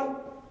Army,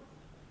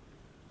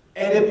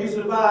 and if you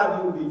survive,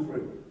 you will be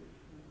free.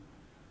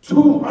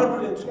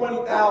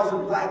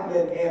 220,000 black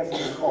men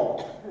answered the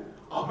call.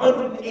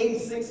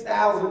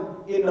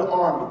 186,000 in the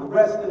Army, the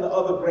rest in the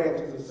other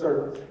branches of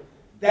service.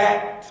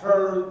 That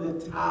turned the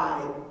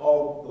tide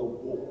of the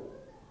war.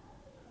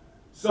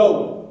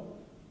 So,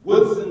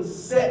 Woodson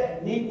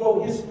set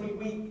Negro History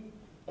Week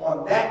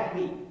on that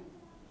week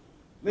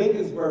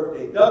Lincoln's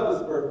birthday,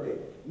 Douglas' birthday.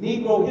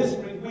 Negro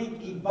History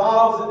Week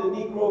evolves into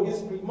Negro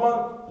History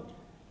Month.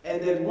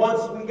 And then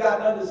once we got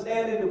an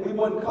understanding that we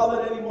weren't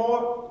colored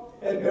anymore,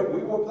 and that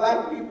we were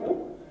black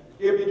people,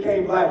 it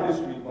became Black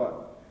History Month.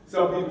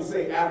 Some people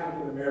say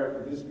African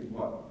American History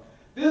Month.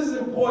 This is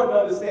important to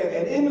understand.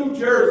 And in New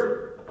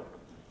Jersey,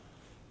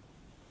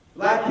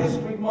 Black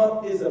History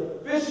Month is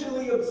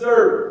officially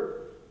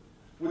observed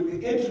with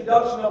the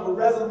introduction of a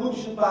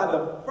resolution by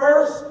the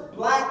first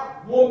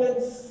black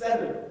woman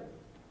senator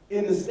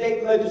in the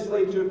state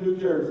legislature of New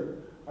Jersey.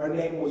 Her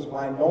name was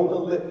Winona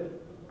Lippman.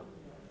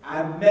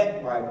 I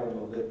met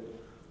Winona Lippman.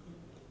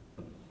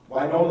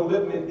 Winona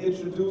Lippman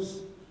introduced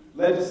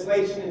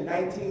legislation in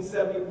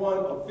 1971,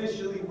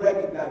 officially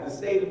recognized, the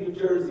state of New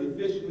Jersey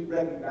officially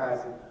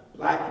recognizing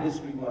Black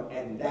History Month,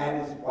 and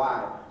that is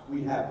why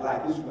we have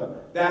Black History Month.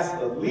 That's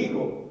the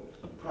legal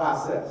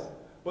process.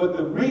 But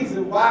the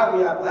reason why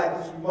we have Black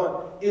History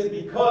Month is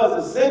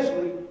because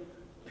essentially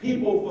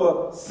people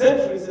for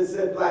centuries have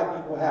said black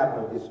people have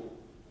no history.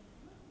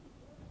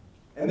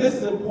 And this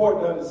is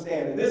important to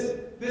understand. And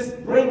this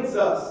brings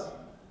us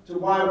to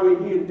why we're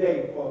here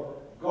today for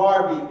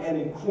Garvey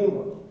and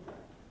Nkrumah,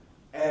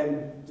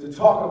 and to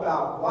talk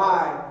about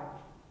why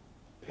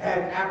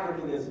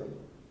Pan-Africanism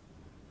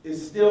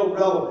is still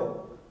relevant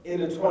in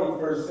the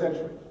 21st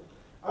century.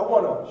 I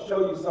want to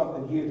show you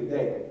something here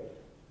today.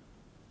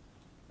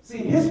 See,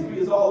 history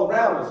is all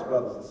around us,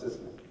 brothers and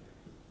sisters.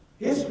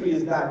 History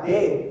is not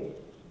dead.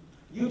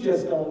 You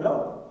just don't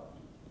know.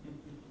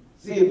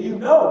 See, if you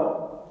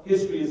know,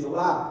 history is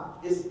alive.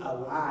 It's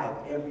alive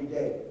every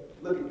day.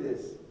 Look at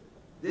this.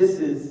 This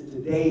is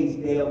today's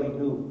daily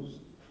news.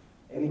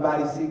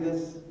 Anybody see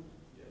this?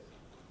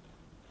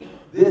 Yes.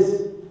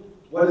 This,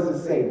 what does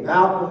it say?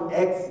 Malcolm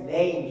X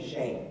name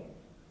shame.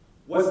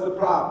 What's the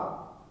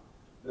problem?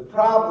 The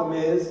problem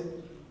is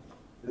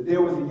that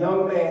there was a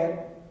young man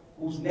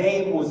whose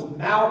name was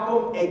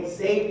Malcolm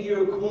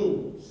Xavier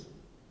Coombs.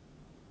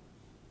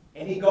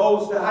 And he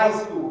goes to high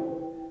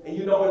school. And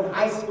you know, in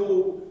high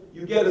school,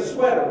 you get a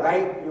sweater,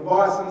 right? Your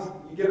varsity,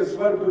 you get a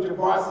sweater, put your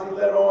varsity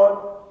letter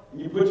on,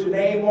 and you put your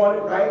name on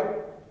it, right?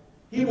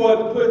 He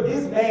wanted to put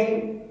his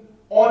name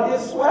on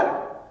his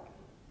sweater.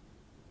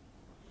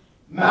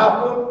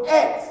 Malcolm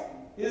X.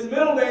 His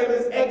middle name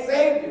is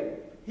Xavier.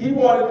 He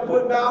wanted to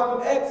put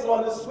Malcolm X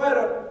on his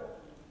sweater.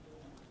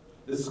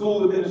 The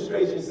school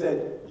administration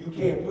said, you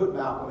can't put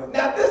Malcolm X.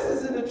 Now, this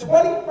is in the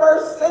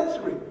 21st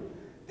century.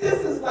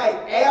 This is like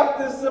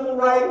after civil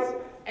rights,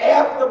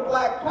 after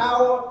Black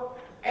Power,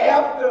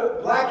 after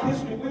Black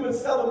History. We've been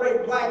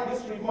celebrating Black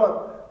History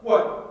Month,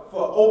 what,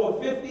 for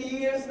over 50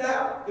 years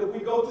now? If we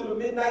go to the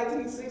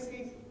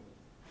mid-1960s,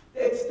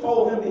 they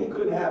told him that he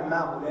couldn't have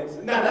Malcolm X.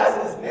 Now,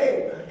 that's his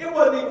name. It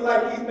wasn't even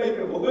like he's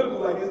making it political,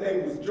 like his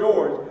name was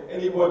George,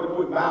 and he wanted to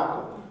put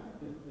Malcolm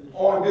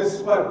on his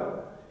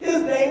sweater.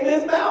 His name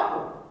is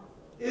Malcolm.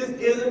 His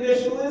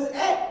initial is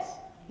X.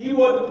 He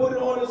wanted to put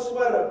it on his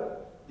sweater.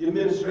 The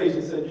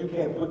administration said, you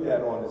can't put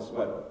that on his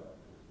sweater.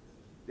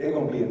 There's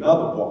going to be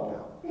another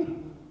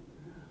walkout.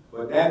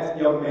 But that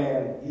young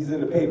man, he's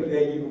in the paper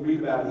today, you can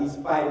read about it. He's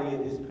fighting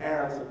it, his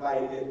parents are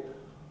fighting it.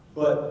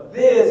 But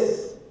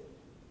this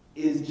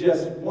is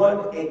just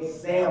one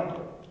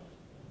example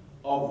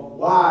of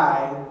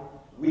why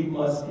we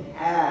must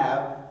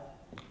have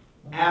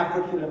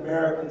African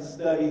American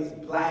studies,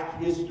 Black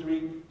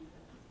history.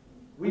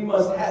 We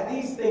must have,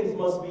 these things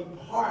must be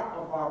part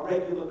of our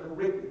regular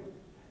curriculum.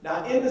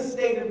 Now, in the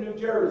state of New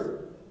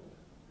Jersey,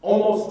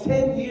 almost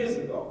 10 years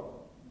ago,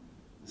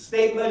 the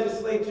state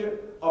legislature,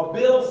 a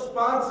bill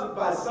sponsored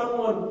by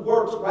someone who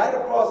works right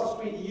across the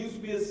street, he used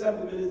to be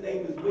assemblyman, his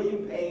name is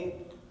William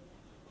Payne,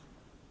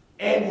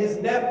 and his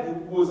nephew,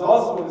 who was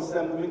also an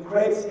assemblyman,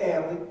 Craig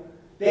Stanley,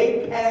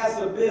 they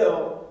passed a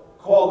bill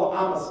called the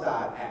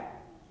Amistad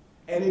Act.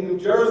 And in New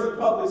Jersey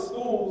public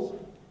schools,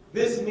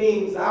 this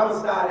means, the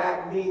Amistad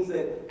Act means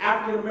that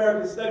African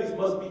American studies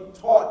must be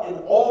taught in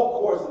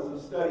all courses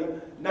of study,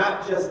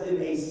 not just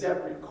in a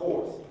separate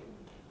course,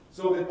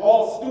 so that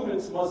all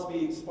students must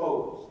be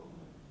exposed.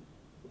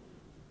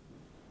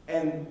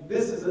 And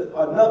this is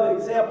another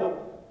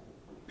example.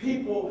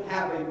 People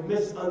have a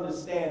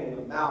misunderstanding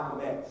of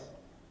Malcolm X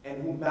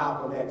and who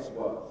Malcolm X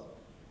was.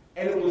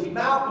 And it was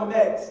Malcolm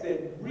X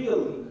that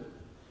really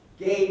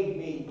gave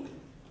me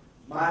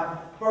my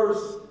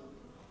first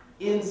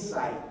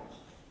insight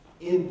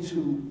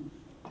into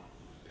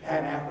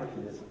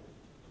Pan-Africanism.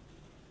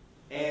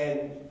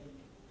 And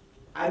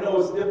I know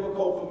it's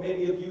difficult for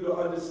many of you to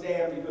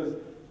understand because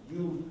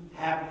you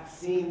have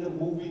seen the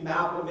movie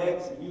Malcolm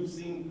X and you've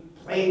seen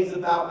plays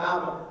about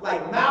Malcolm.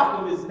 Like,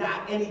 Malcolm is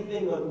not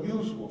anything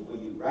unusual for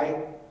you,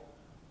 right?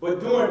 But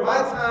during my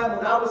time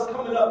when I was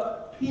coming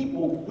up,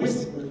 people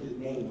whispered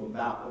the name of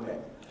Malcolm X.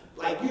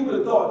 Like, you would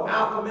have thought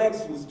Malcolm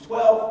X was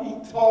 12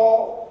 feet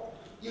tall,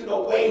 you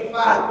know, weighed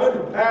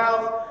 500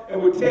 pounds,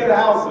 and would tear the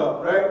house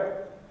up, right?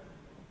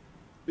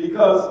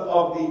 Because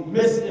of the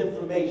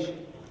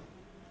misinformation.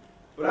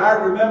 But I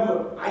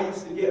remember I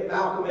used to get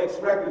Malcolm X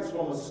records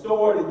from a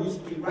store that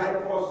used to be right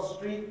across the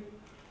street.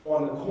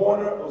 on the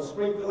corner of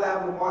Springfield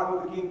Avenue, Martin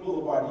Luther King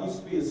Boulevard. There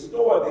used to be a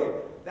store there.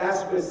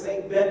 That's where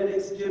St.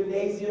 Benedict's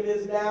Gymnasium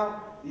is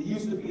now. There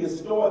used to be a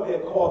store there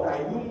called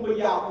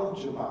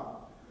Nkrumah,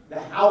 the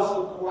House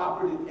of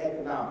Cooperative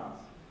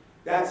Economics.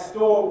 That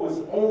store was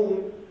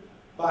owned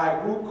by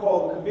a group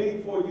called the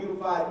Committee for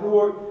Unified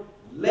Newark,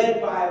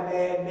 led by a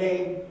man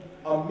named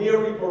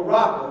Amiri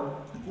Baraka,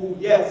 who,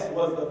 yes,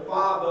 was the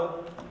father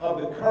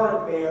of the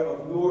current mayor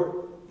of Newark,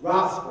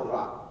 Ross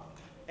Baraka.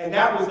 And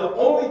that was the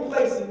only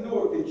place in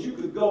Newark that you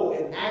could go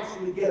and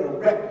actually get a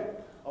record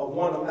of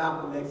one of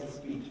Malcolm X's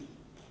speeches.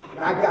 And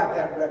I got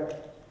that record.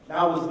 And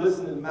I was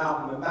listening to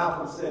Malcolm, and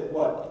Malcolm said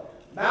what?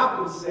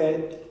 Malcolm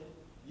said,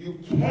 you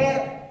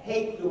can't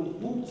hate the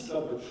roots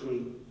of a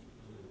tree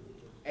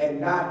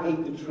and not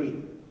hate the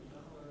tree.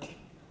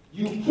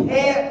 You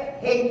can't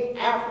hate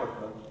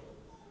Africa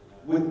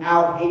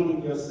without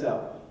hating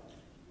yourself.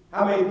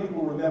 How many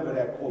people remember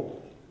that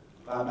quote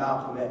by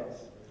Malcolm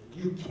X?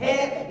 You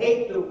can't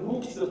hate the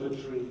roots of a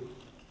tree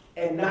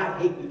and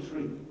not hate the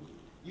tree.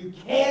 You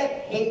can't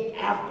hate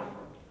Africa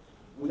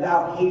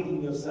without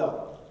hating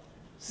yourself.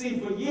 See,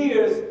 for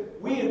years,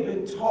 we have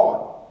been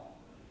taught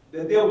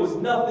that there was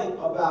nothing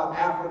about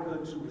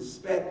Africa to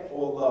respect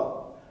or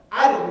love.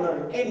 I didn't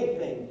learn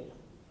anything,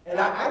 and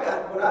I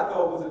got what I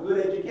thought was a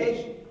good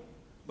education,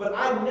 but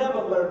I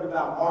never learned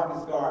about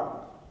Marcus Garvey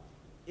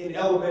in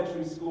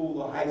elementary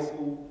school or high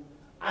school.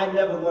 I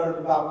never learned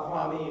about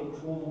Kwame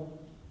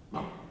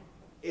Nkrumah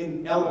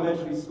in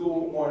elementary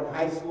school or in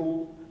high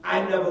school.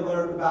 I never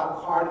learned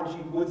about Carter G.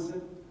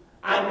 Woodson.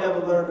 I never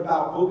learned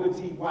about Booker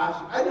T.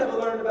 Washington. I never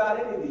learned about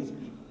any of these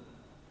people.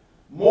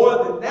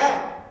 More than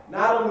that,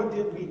 not only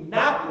did we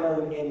not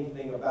learn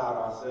anything about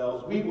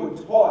ourselves, we were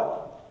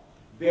taught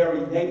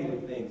very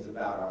negative things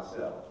about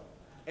ourselves.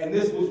 And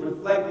this was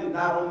reflected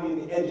not only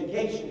in the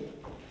education,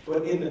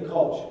 but in the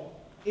culture,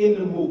 in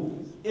the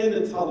movies, in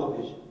the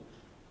television.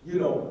 You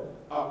know,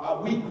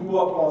 we grew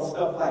up on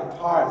stuff like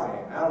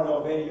Tarzan. I don't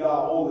know if any of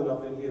y'all are old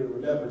enough in here to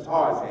remember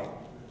Tarzan.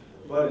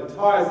 But in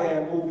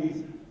Tarzan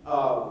movies,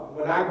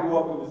 when I grew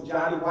up, it was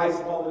Johnny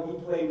Weissmuller.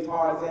 He played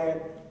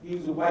Tarzan. He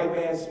was a white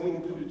man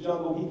swinging through the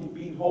jungle. He could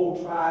beat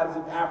whole tribes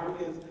of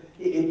Africans.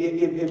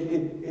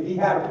 If he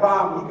had a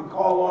problem, he could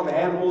call on the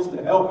animals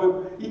to help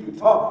him. He could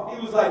talk.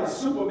 He was like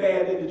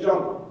Superman in the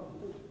jungle.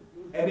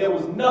 And there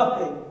was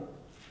nothing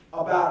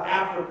about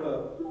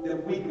Africa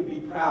that we could be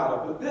proud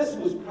of. But this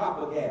was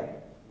propaganda.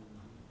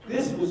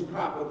 This was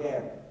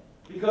propaganda.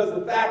 Because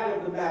the fact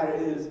of the matter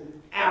is,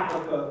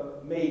 Africa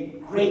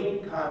made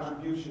great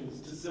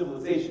contributions to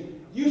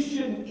civilization. You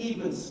shouldn't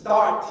even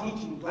start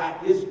teaching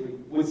black history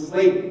with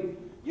slavery.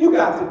 You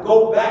got to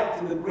go back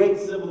to the great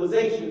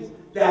civilizations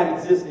that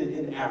existed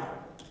in Africa.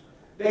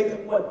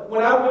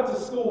 When I went to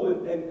school,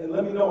 and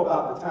let me know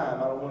about the time,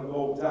 I don't want to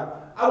go over time.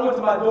 I went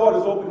to my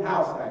daughter's open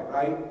house night,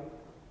 right?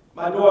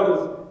 My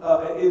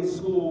daughter's in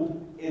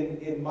school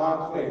in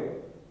Montclair.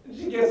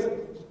 She gets,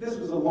 this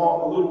was a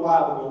little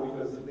while ago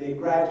because they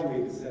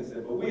graduated since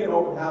then, but we had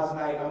open house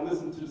night. I'm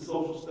listening to the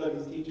social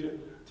studies teacher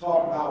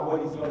talk about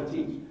what he's going to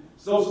teach.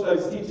 Social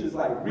studies teacher is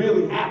like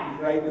really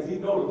happy, right? Because he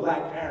knows the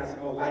black parents are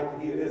going to like to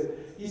hear this.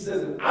 He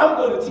says, I'm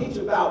going to teach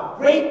about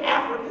great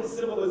African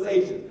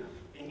civilizations.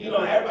 And you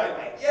know, everybody's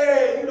like,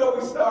 yeah, you know,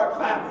 we start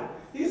clapping.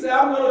 He said,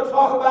 I'm going to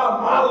talk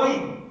about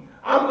Mali.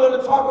 I'm going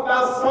to talk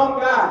about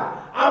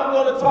Songhai. I'm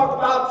going to talk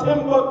about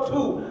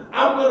Timbuktu.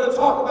 I'm going to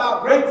talk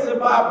about Great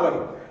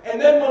Zimbabwe. And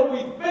then when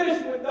we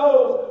finish with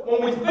those,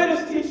 when we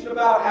finish teaching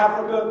about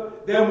Africa,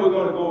 then we're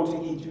going to go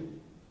to Egypt.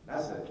 And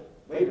I said,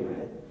 wait a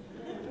minute.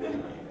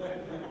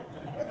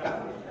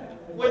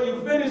 When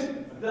you finish,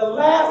 the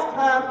last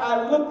time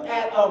I looked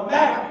at a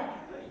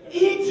map,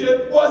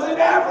 Egypt was in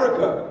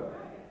Africa.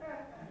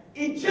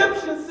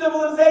 Egyptian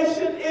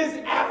civilization is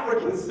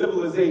African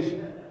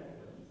civilization.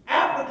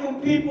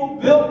 African people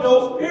built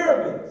those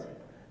pyramids.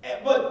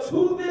 But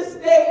to this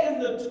day, in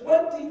the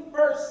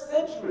 21st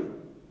century,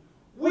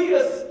 we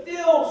are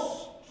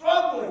still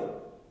struggling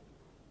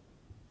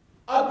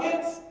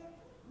against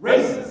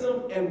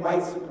racism and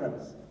white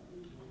supremacy.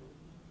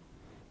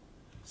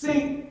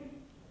 See,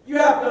 you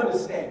have to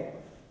understand,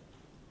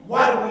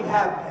 why do we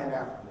have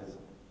Pan-Africanism?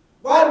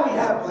 Why do we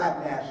have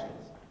black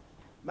nationalism?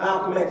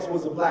 Malcolm X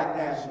was a black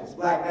nationalist.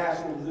 Black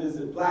nationalism is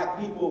that black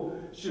people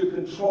should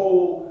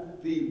control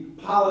the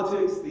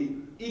politics, the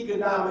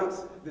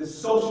economics, the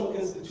social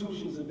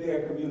institutions of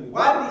their community.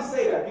 Why did he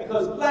say that?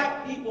 Because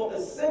black people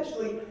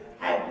essentially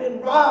had been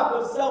robbed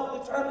of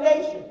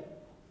self-determination.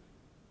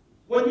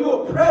 When you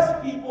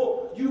oppress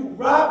people, you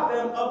rob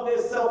them of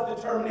their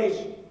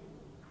self-determination.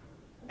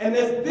 And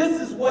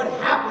this is what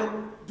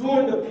happened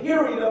during the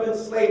period of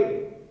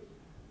enslavement.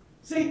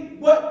 See,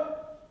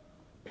 what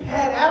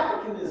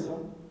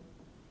Pan-Africanism,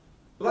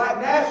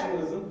 black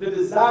nationalism, the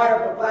desire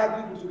for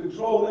black people to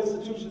control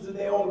institutions in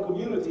their own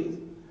communities,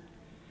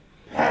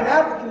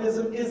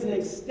 Pan-Africanism is an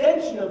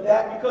extension of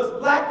that because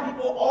black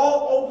people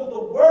all over the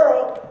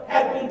world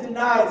had been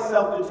denied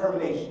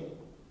self-determination.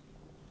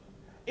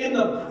 In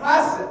the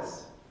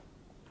process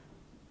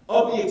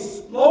of the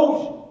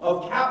explosion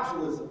of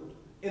capitalism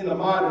in the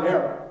modern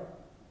era,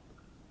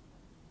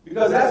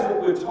 Because that's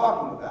what we're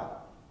talking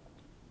about.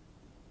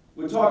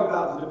 We're talking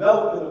about the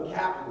development of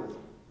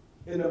capitalism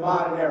in the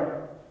modern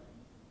era.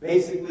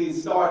 Basically, it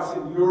starts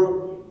in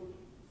Europe,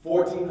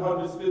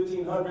 1400s,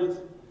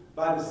 1500s.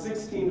 By the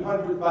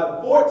 1600s, by the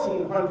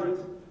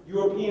 1400s,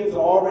 Europeans are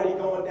already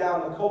going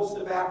down the coast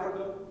of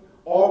Africa,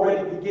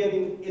 already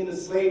beginning in the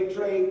slave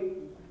trade.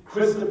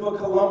 Christopher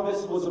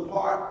Columbus was a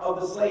part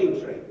of the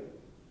slave trade.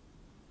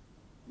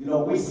 You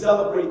know, we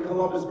celebrate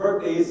Columbus'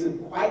 birthday. It's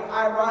quite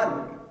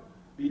ironic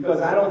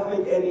because I don't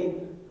think any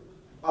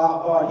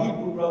our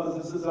Hebrew brothers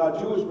and sisters, our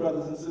Jewish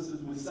brothers and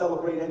sisters would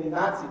celebrate any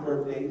Nazi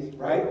birthdays,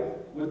 right?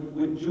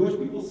 Would Jewish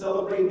people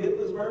celebrate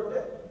Hitler's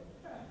birthday?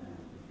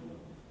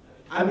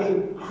 I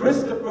mean,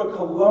 Christopher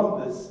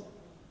Columbus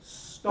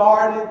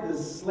started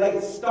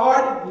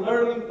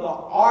learning the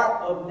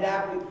art of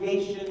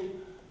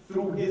navigation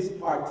through his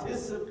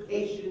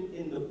participation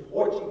in the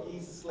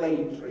Portuguese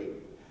slave trade,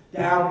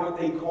 down what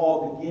they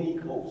call the Guinea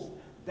Coast.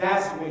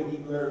 That's where he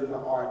learned the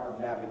art of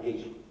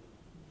navigation.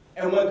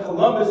 And when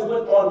Columbus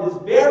went on his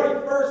very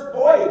first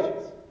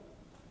voyages,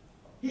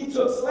 he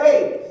took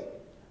slaves.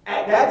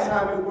 At that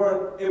time,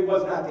 it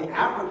was not the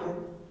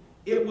African,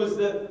 it was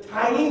the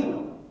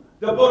Taino,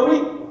 the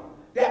Boricua,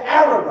 the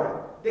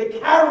Ararat, the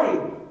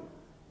Carib.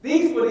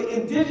 These were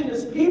the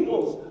indigenous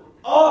peoples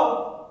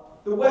of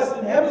the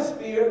Western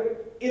Hemisphere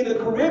in the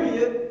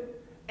Caribbean,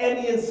 and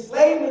the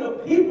enslavement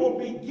of people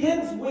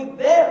begins with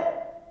them.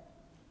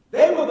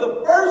 They were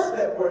the first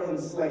that were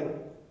enslaved.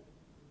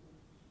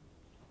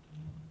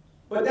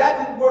 But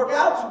that didn't work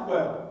out too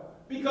well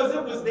because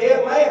it was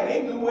their land.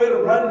 They knew where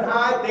to run and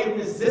hide. They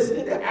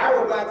resisted. The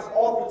Arawaks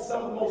offered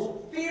some of the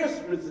most fierce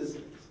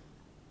resistance.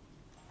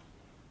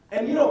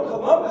 And you know,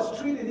 Columbus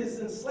treated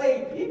his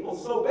enslaved people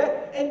so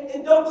bad.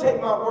 And don't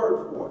take my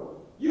word for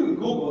it. You can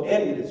Google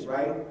any of this,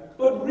 right?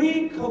 But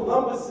read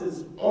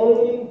Columbus's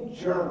own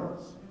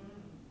journals.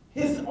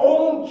 His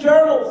own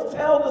journals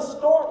tell the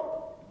story.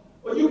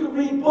 Or you can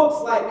read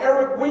books like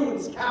Eric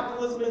Williams'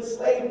 Capitalism and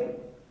Slavery,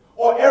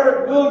 or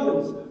Eric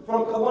Williams'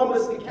 From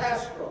Columbus to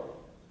Castro.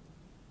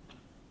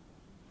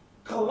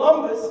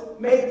 Columbus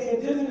made the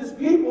indigenous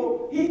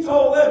people, he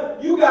told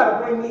them, you got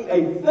to bring me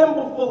a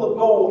thimbleful of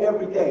gold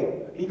every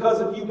day,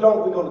 because if you don't,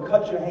 we're going to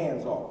cut your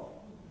hands off.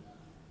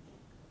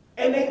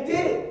 And they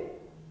did.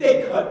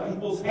 They cut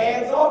people's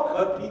hands off,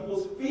 cut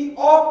people's feet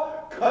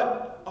off,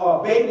 cut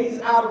babies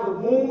out of the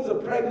wombs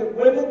of pregnant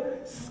women,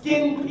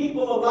 skinned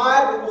people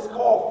alive. It was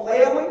called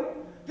flailing.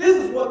 This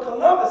is what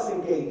Columbus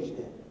engaged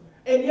in.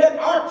 And yet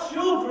our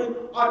children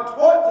are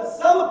taught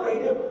to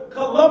celebrate him.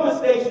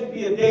 Columbus Day should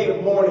be a day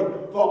of mourning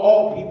for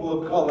all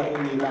people of color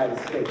in the United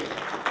States.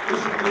 It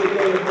should be a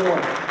day of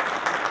mourning.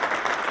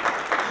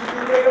 It should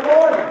be a day of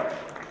mourning.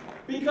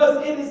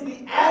 Because it is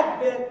the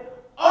advent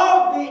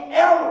of the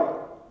era.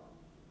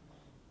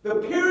 The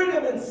period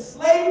of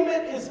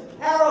enslavement is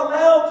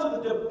parallel to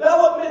the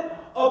development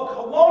of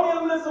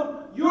colonialism,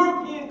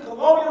 European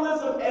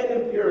colonialism,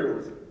 and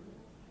imperialism.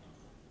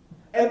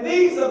 And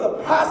these are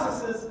the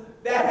processes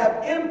that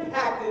have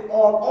impacted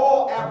on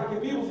all African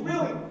peoples,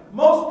 really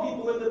most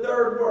people in the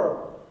third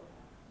world.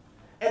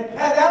 And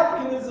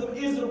Pan-Africanism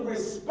is a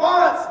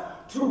response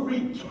to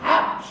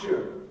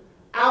recapture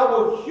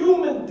our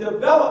human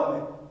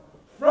development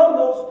from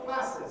those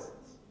processes.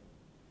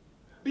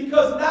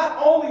 Because not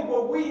only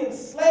were we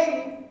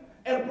enslaved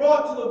and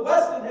brought to the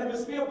Western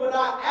Hemisphere, but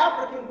our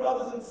African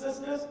brothers and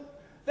sisters,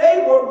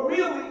 they were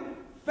really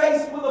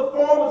faced with a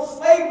form of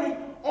slavery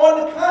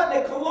on the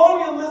continent.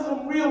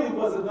 Colonialism really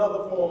was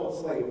another form of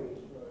slavery.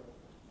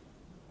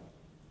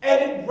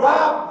 And it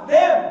robbed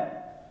them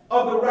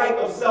of the right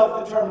of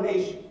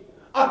self-determination.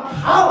 A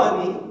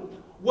colony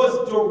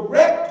was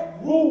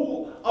direct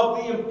rule of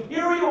the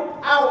imperial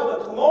power,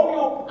 the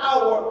colonial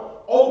power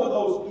over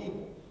those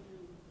people.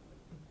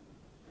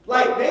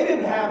 Like, they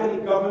didn't have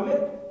any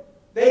government.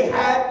 They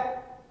had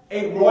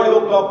a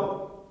royal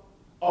government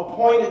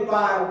appointed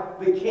by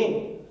the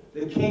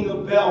king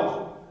of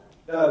Belgium,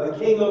 the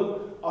king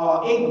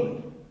of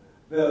England,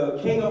 the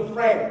king of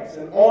France,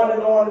 and on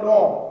and on and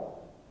on.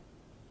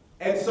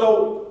 And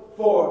so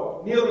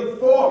for nearly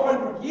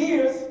 400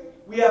 years,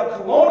 we have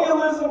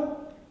colonialism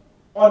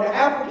on the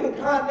African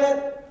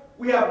continent.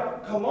 We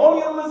have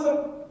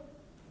colonialism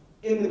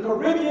in the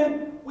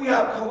Caribbean. We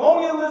have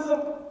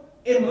colonialism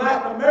in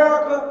Latin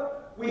America.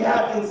 We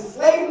have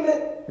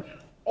enslavement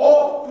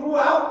all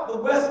throughout the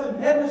Western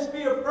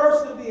Hemisphere,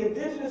 first of the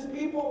indigenous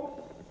people,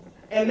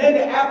 and then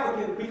the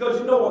African, because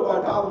you know what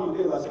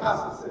Bartholomew de las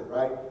Casas said,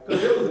 right?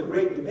 Because there was a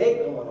great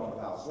debate going on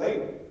about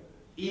slavery,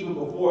 even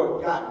before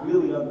it got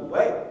really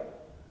underway.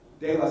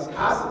 De las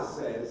Casas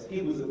says,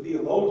 he was a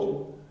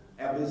theologian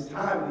at his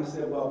time, and he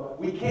said, well,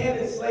 we can't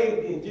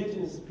enslave the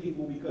indigenous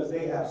people because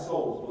they have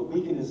souls, but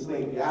we can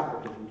enslave the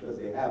Africans because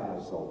they have no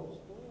souls.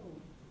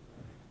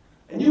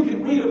 And you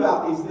can read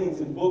about these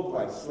things in books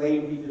like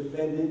Slavery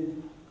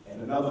Defended,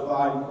 and another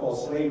volume called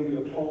Slavery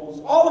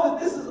Opposed. All of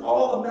it, this is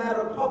all a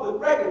matter of public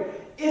record.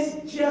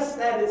 It's just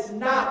that it's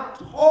not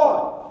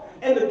taught.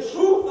 And the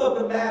truth of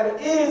the matter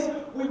is,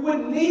 we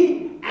wouldn't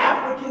need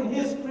African African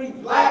history,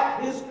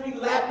 Black history,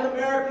 Latin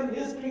American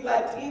history,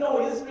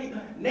 Latino history,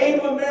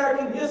 Native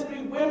American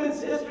history,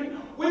 women's history.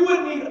 We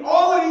wouldn't need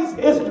all of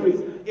these histories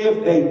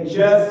if they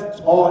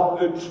just taught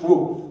the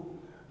truth.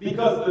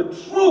 Because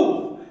the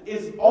truth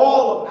is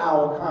all of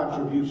our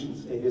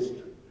contributions to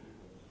history.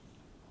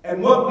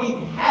 And what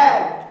we've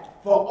had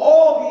for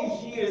all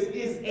these years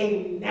is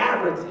a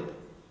narrative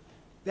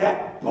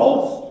that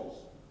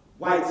bolsters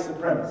white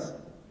supremacy,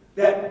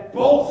 that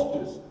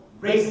bolsters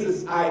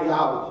racist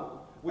ideology.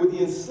 With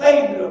the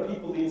enslavement of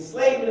people, the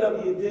enslavement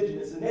of the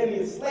indigenous, and then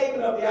the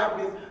enslavement of the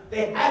Africans,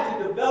 they had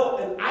to develop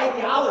an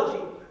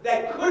ideology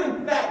that could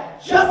in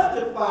fact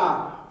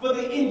justify for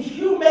the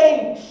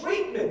inhumane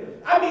treatment.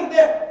 I mean,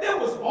 there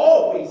was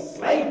always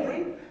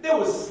slavery. There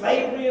was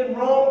slavery in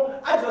Rome.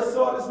 I just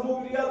saw this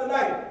movie the other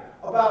night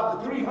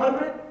about the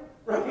 300,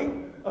 right?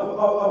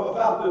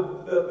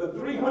 About the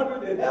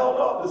 300 that held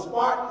off, the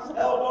Spartans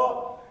held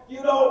off.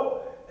 You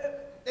know,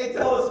 they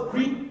tell us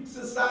Greek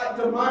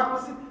society,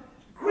 democracy.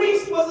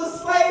 Greece was a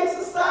slave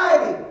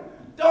society.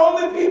 The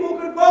only people who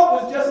could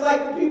vote was just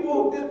like the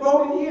people that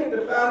voted here in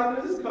the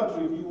founding of this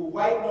country. If you were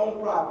white and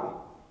owned property.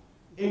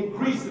 In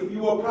Greece, if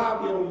you were a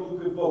property owner, you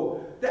could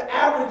vote. The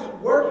average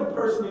working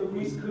person in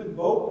Greece couldn't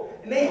vote,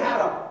 and they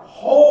had a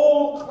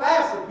whole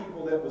class of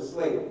people that were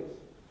slaves.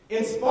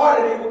 In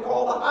Sparta, they were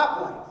called the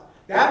hoplites.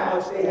 That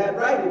much they had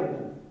right in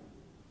them.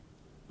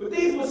 But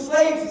these were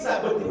slave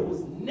society, but there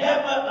was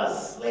never a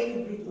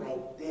slavery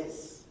like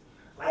this,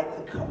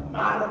 like the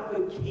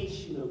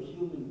commodification of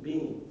human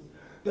beings,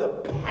 the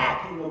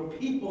packing of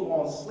people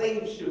on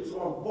slave ships,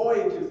 on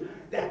voyages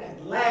that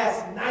could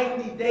last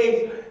 90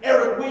 days.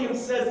 Eric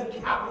Williams says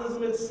in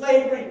Capitalism and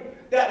Slavery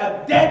that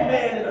a dead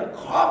man in a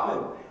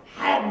coffin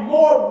had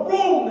more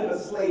room than a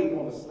slave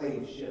on a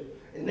slave ship.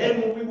 And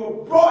then when we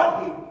were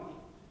brought here,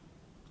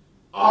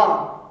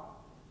 our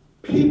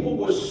people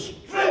were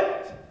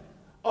stripped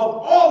of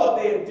all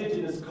of their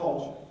indigenous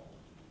culture.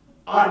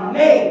 Our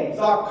names,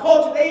 our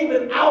culture, they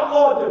even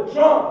outlawed the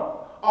drum.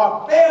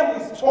 Our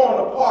families torn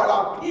apart,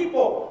 our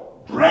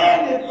people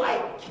branded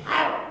like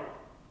cattle.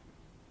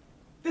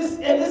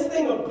 This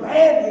thing of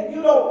branding,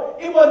 you know,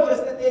 it wasn't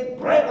just that they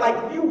brand, like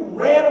if you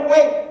ran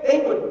away, they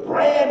would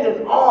brand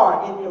an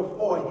R in your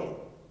forehead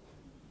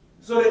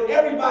so that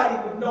everybody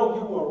would know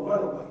you were a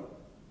runaway.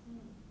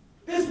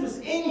 This was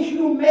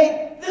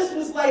inhumane. This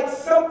was like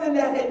something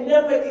that had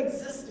never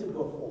existed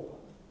before.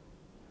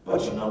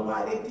 But you know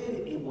why they did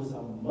it? It was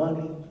a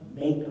money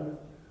maker.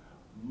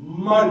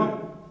 Money.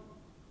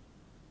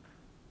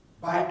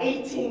 By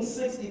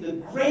 1860, the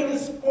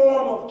greatest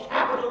form of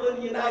capital in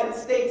the United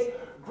States,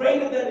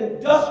 greater than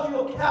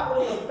industrial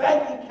capital and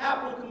banking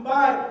capital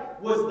combined,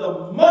 was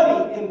the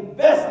money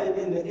invested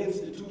in the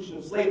institution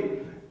of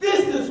slavery.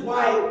 This is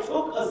why it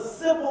took a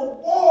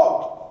civil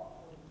war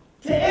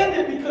to end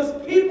it,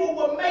 because people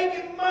were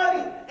making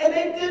money and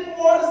they didn't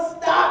want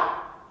to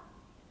stop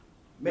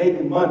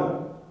making money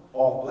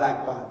off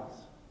black bodies.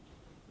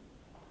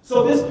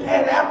 So this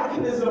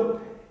Pan-Africanism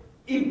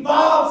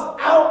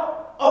evolves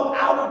out of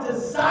our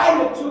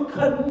desire to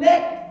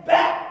connect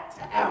back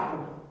to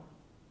Africa.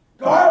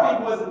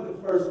 Garvey wasn't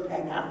the first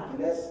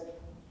Pan-Africanist.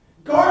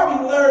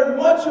 Garvey learned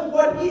much of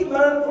what he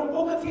learned from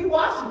Booker T.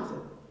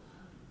 Washington.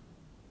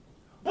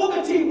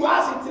 Booker T.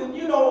 Washington,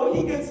 you know,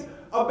 he gets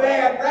a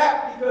bad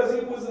rap because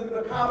he was an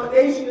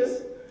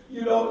accommodationist,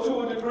 you know,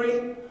 to a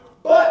degree.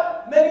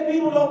 But many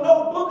people don't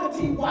know Booker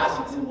T.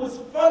 Washington was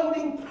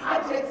funding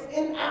projects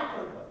in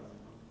Africa.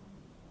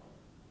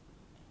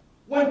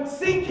 When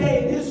CK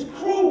and his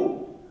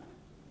crew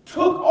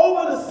took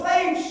over the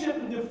slave ship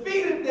and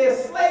defeated their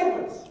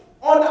slavers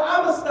on the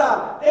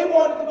Amistad, they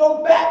wanted to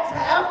go back to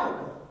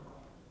Africa.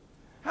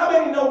 How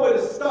many know where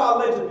the Star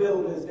Ledger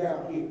building is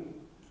down here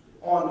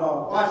on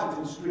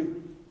Washington Street?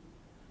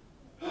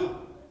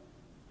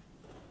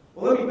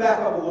 Well, let me back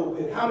up a little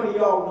bit. How many of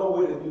y'all know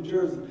where the New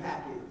Jersey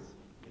Pack is?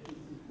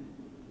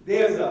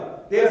 There's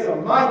a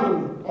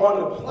monument on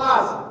the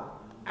plaza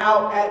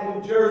out at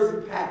New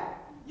Jersey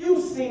Pack.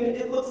 You've seen it.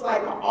 It looks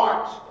like an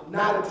arch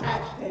not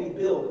attached to any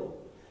building.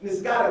 And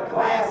it's got a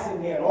glass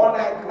in there. And on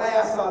that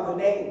glass are the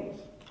names.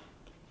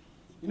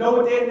 You know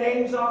what their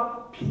names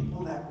are?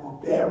 People that were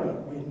buried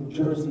where New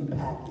Jersey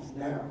Pack is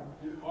now.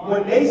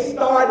 When they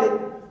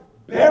started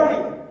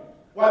burying,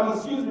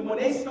 when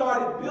they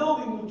started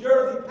building New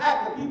Jersey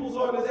Pack, the People's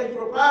Organization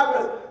for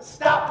Progress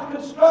stopped the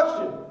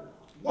construction.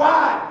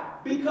 Why?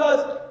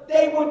 Because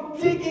they were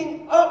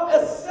digging up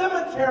a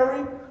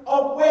cemetery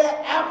of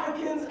where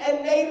Africans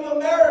and Native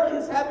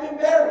Americans have been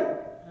buried.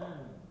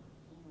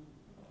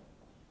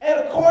 And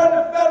according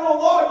to federal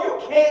law,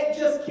 you can't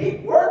just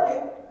keep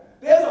working.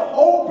 There's a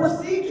whole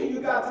procedure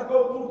you got to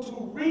go through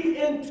to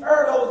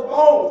reinter those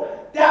bones.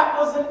 That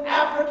was an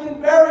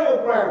African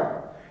burial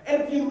ground.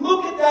 And if you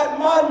look at that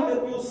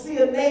monument, you'll see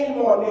a name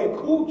on there,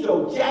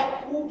 Cujo,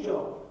 Jack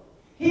Cujo.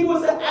 He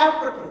was an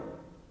African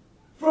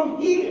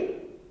from here.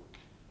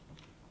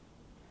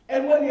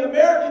 And when the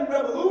American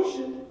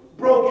Revolution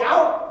broke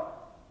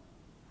out,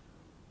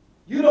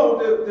 you know,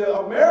 the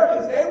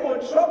Americans, they were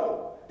in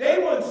trouble. They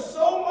were in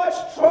so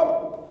much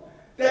trouble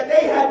that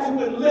they had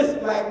to enlist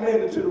black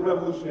men into the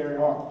Revolutionary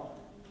Army.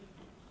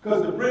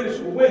 Because the British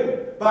were winning.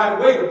 By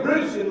the way, the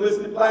British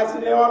enlisted blacks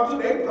in their army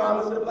too. They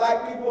promised the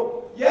black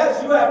people,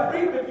 yes, you have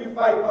freedom if you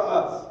fight for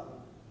us.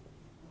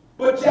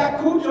 But Jack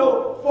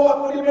Cujo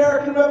fought for the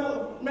American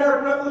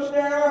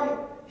Revolutionary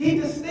Army. He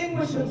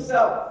distinguished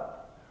himself.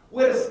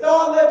 Where the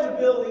Star Ledger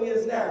building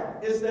is now,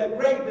 is that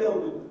gray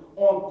building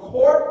on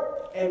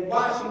Court and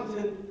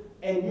Washington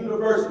and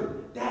University.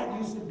 That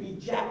used to be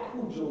Jack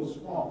Cujo's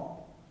farm.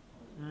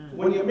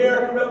 When the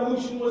American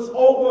Revolution was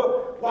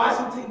over,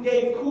 Washington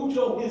gave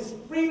Cujo his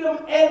freedom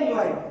and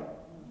land.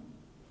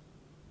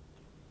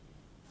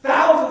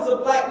 Thousands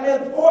of black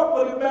men fought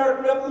for the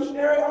American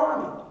Revolutionary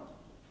Army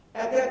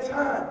at that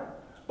time.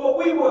 But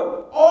we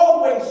were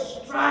always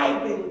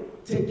striving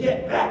to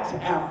get back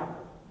to Africa,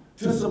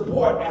 to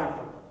support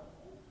Africa.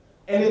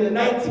 And in the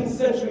 19th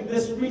century,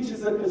 this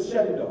reaches a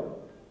crescendo.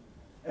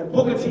 And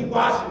Booker T.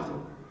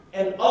 Washington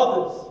and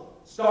others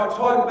start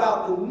talking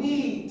about the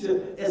need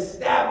to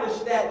establish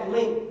that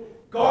link.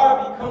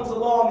 Garvey comes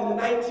along in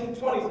the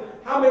 1920s.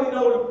 How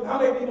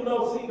many people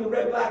know seen the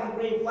red, black, and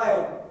green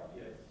flag?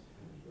 Yes.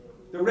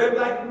 The red,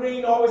 black, and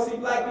green, always see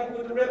black people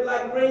with the red,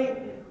 black, and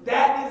green.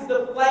 That is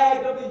the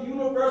flag of the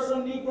Universal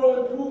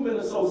Negro Improvement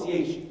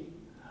Association,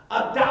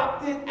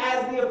 adopted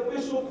as the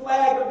official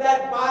flag of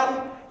that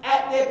body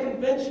at their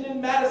convention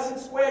in Madison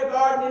Square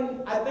Garden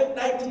in, I think,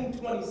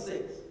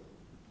 1926.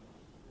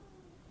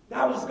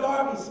 That was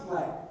Garvey's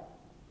flag.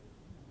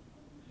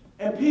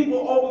 And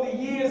people over the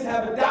years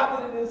have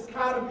adopted it and it's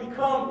kind of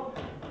become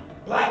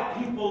black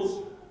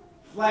people's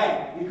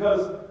flag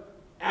because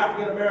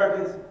African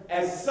Americans,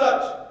 as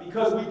such,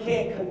 because we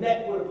can't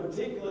connect with a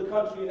particular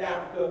country in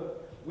Africa,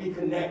 we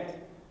connect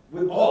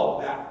with all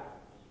of Africa.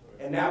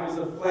 And that was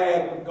the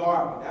flag of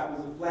Garvey. That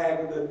was the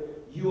flag of the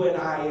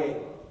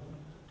UNIA.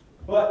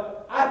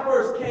 But I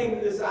first came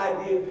to this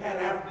idea of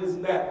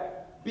Pan-Africanism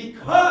that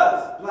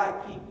because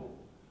black people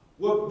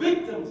were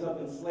victims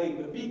of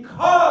enslavement,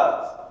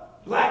 because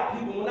black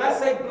people, when I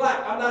say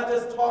black, I'm not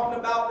just talking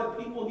about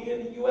the people here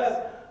in the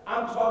U.S.,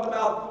 I'm talking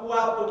about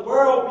throughout the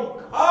world,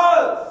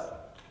 because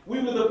we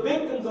were the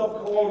victims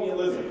of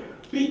colonialism,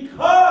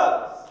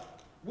 because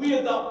we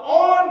are the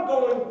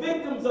ongoing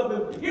victims of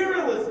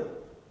imperialism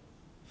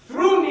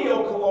through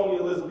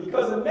neo-colonialism,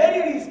 because in many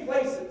of these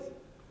places,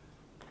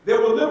 there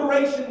were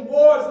liberation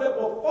wars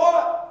that were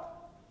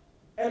fought,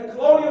 and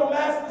colonial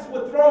masters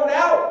were thrown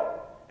out,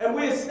 and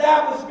we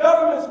established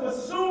governments, but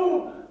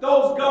soon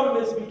those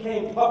governments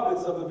became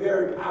puppets of the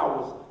very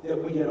powers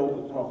that we had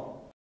overthrown.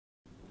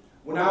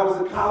 When I was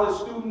a college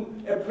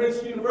student at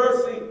Princeton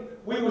University,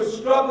 we were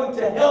struggling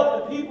to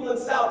help the people in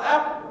South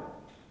Africa,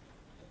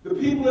 the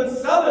people in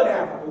Southern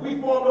Africa. We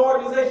formed an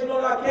organization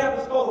on our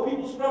campus called the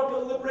People's Front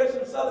for the Liberation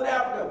of Southern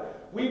Africa.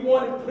 We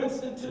wanted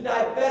Princeton to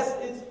divest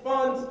its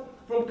funds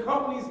from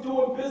companies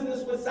doing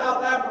business with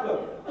South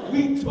Africa.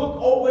 We took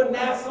over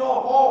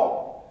Nassau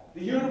Hall,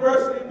 the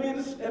University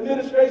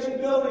Administration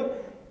Building,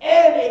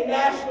 and a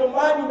national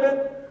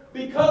monument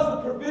because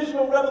the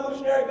Provisional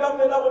Revolutionary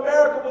Government of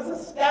America was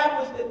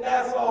established at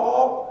Nassau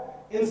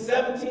Hall in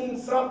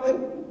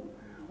 17-something.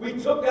 We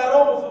took that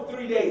over for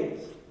 3 days.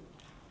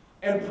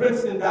 And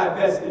Princeton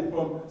divested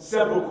from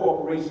several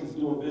corporations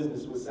doing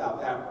business with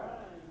South Africa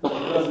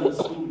because of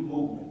the student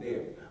movement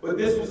there. But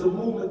this was a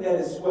movement that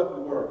has swept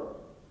the world.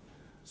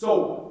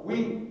 So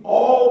we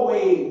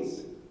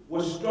always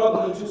were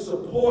struggling to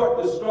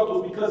support the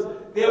struggles because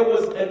there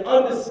was an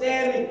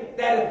understanding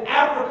that if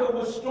Africa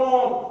was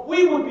strong,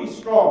 we would be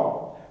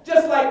strong.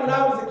 Just like when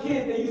I was a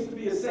kid, there used to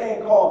be a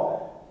saying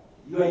called,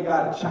 "You ain't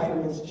got a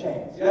Chinaman's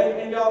chance."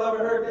 Any y'all ever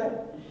heard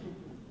that?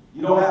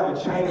 You don't have a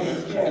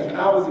Chinaman's chance. When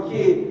I was a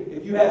kid,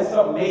 if you had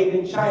something made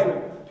in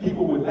China,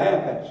 people would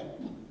laugh at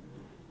you.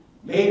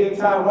 Made in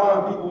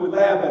Taiwan, people would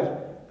laugh at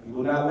you.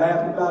 People not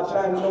laughing about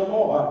China no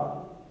more.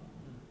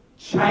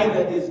 China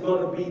is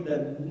going to be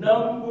the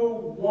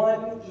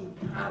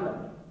 #1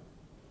 economy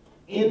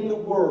in the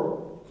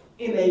world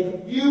in a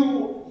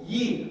few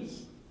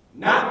years.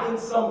 Not in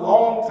some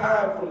long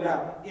time from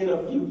now, in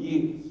a few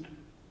years.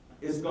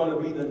 It's going to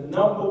be the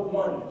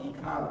 #1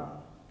 economy.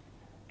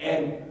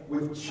 And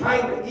with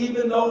China,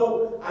 even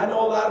though I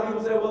know a lot of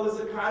people say, well, it's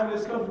a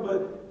communist country,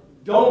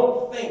 but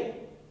don't think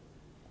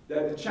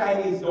that the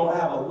Chinese don't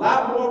have a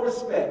lot more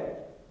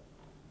respect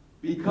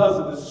because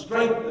of the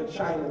strength of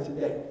China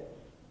today.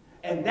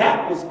 And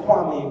that was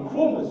Kwame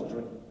Nkrumah's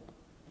dream.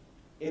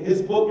 In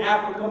his book,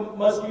 Africa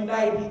Must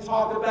Unite, he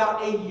talked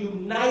about a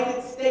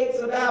United States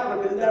of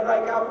Africa. Is that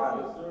right,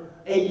 Garvey? Yes, sir.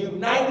 A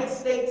United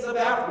States of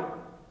Africa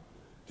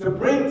to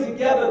bring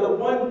together the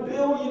 1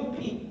 billion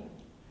people.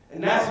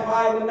 And that's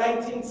why in the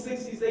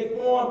 1960s they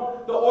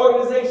formed the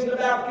Organization of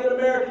African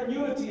American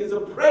Unity as a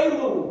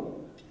prelude.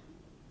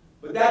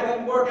 But that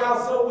didn't work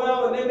out so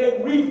well, and then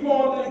they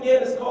reformed it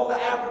again. It's called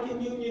the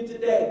African Union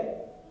today.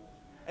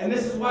 And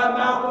this is why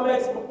Malcolm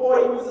X, before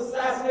he was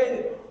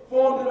assassinated,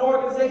 formed an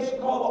organization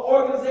called the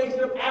Organization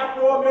of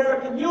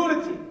Afro-American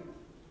Unity,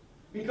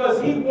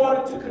 because he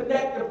wanted to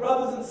connect the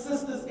brothers and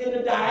sisters in the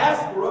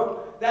diaspora,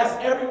 that's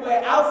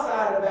everywhere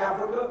outside of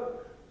Africa,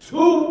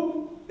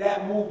 to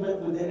that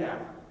movement within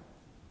Africa.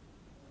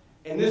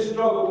 And this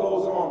struggle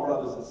goes on,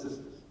 brothers and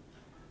sisters.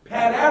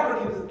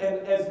 Pan-Africanism,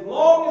 and as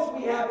long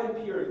as we have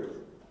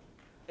imperialism,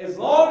 as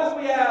long as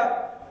we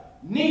have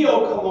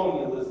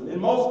neo-colonialism, in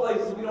most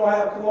places we don't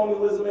have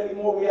colonialism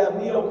anymore, we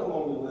have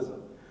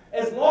neo-colonialism.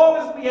 As long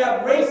as we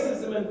have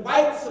racism and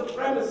white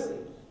supremacy,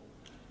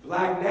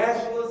 black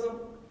nationalism,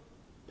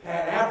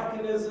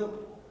 Pan-Africanism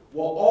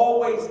will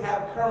always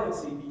have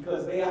currency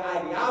because they are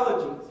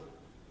ideologies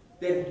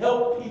that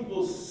help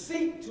people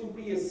seek to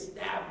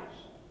reestablish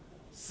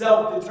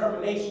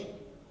self-determination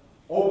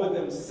over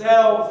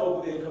themselves,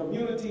 over their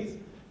communities,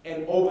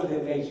 and over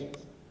their nations.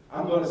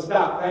 I'm going to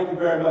stop. Thank you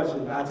very much,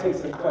 and I'll take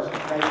some questions.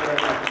 Thank you very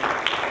much.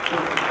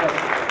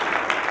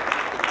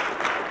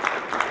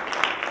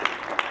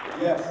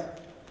 Yes.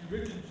 You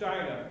mentioned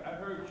China. I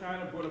heard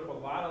China brought up a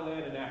lot of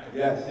land in Africa.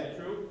 Yes. Is that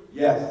true?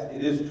 Yes,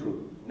 it is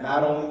true.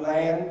 Not only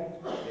land,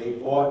 they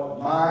bought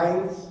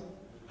mines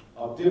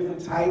of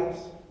different types,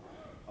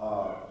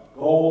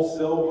 gold,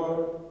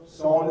 silver,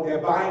 so on. They're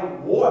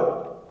buying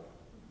water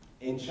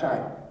in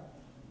China.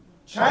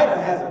 China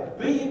has 1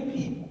 billion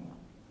people.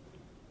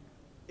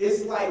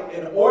 It's like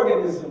an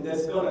organism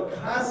that's going to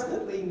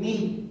constantly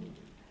need.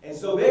 And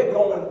so they're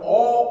going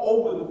all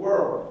over the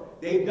world.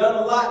 They've done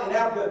a lot in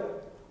Africa.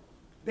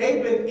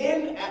 They've been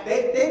in,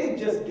 they didn't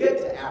just get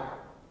to Africa.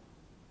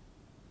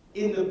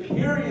 In the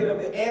period of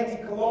the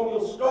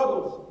anti-colonial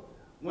struggles,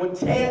 when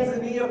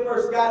Tanzania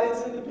first got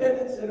its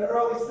independence in the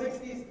early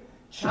 60s,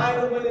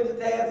 China went into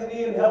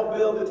Tanzania and helped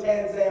build the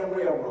Tanzan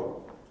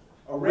Railroad,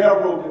 a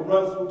railroad that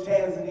runs through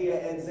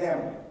Tanzania and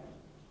Zambia.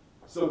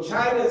 So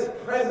China's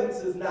presence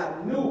is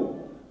not new,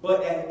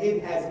 but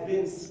it has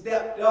been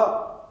stepped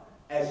up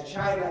as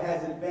China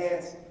has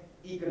advanced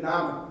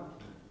economically.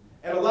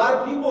 And a lot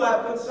of people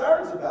have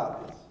concerns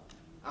about this.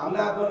 I'm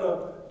not going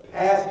to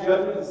pass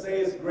judgment and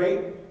say it's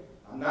great.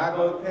 I'm not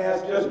going to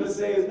pass judgment and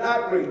say it's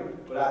not great.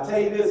 But I'll tell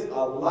you this,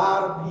 a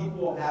lot of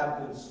people have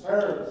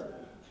concerns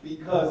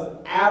because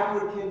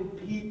African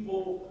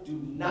people do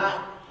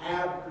not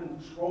have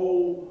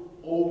control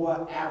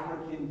over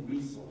African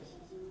resources.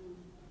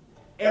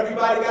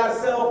 Everybody got a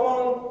cell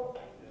phone?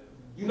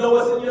 You know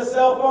what's in your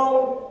cell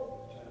phone?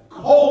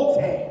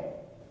 Coltan.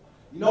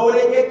 You know where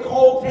they get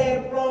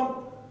coltan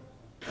from?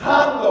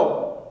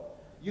 Congo.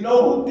 You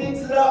know who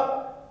digs it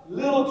up?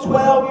 Little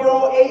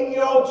 12-year-old,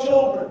 8-year-old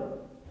children.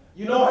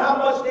 You know how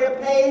much they're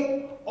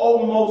paid?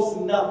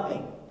 Almost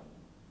nothing.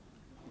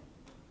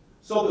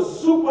 So the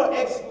super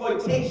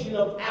exploitation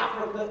of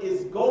Africa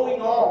is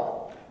going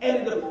on.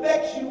 And it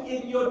affects you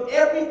in your,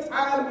 every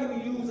time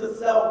you use a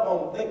cell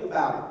phone, think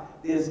about it.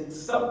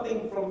 There's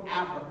something from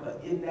Africa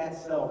in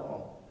that cell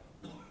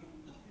phone.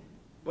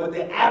 But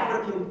the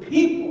African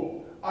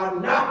people are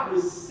not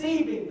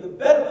receiving the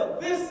benefit.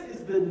 This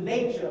is the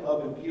nature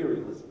of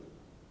imperialism.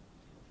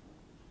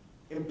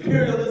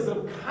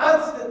 Imperialism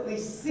constantly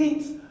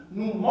seeks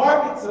new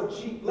markets of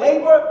cheap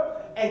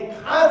labor and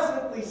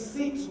constantly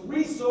seeks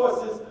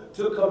resources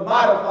to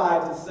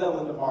commodify to sell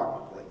in the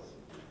marketplace.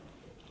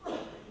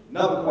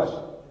 Another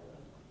question.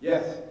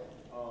 Yes?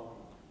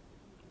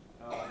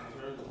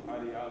 In terms of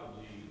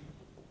ideology,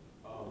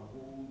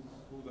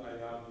 whose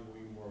ideology were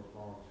you more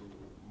prone to?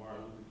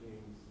 Martin Luther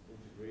King's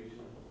integration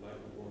of black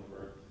people in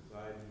American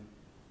society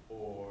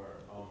or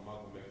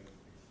Malcolm X's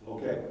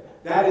exclusion? Okay.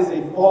 That is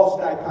a false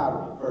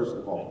dichotomy, first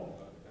of all.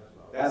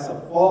 That's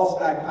a false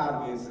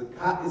dichotomy. It's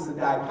a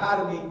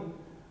dichotomy,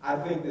 I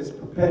think, that's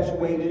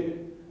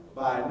perpetuated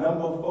by a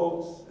number of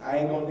folks. I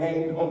ain't gonna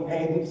name no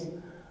names,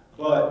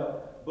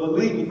 but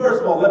believe me,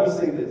 first of all, let me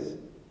say this.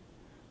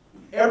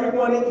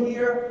 Everyone in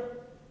here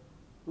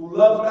who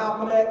loves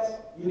Malcolm X,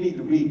 you need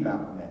to read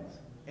Malcolm X.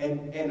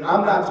 And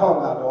I'm not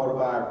talking about the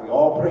autobiography.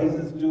 All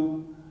praises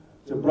due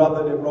to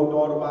brother that wrote the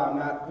autobiography. I'm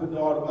not putting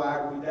the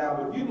autobiography down,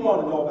 but if you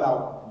want to know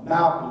about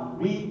Malcolm,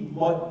 read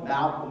what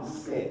Malcolm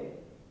said.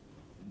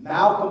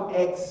 Malcolm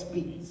X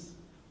Speaks.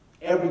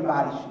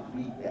 Everybody should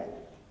read that.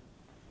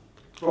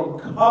 From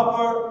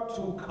cover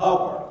to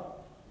cover.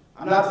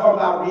 I'm not talking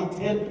about read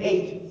 10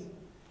 pages.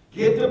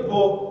 Get the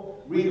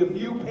book, read a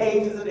few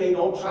pages a day.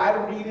 Don't try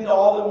to read it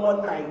all in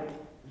one night.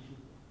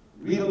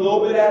 Read a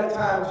little bit at a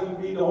time till you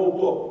read the whole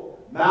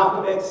book.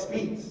 Malcolm X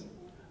Speaks.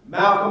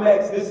 Malcolm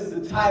X, this is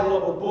the title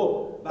of a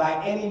book,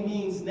 By Any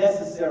Means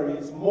Necessary.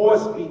 It's more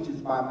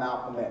speeches by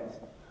Malcolm X.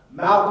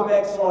 Malcolm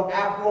X on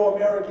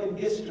Afro-American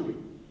history.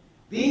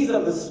 These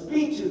are the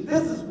speeches.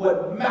 This is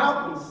what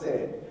Malcolm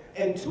said.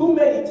 And too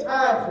many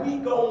times we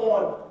go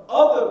on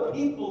other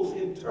people's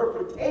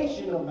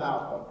interpretation of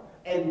Malcolm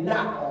and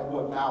not on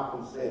what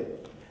Malcolm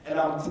said. And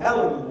I'm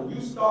telling you, when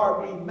you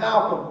start reading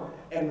Malcolm,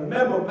 and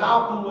remember,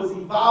 Malcolm was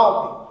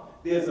evolving.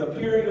 There's a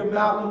period of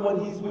Malcolm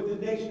when he's with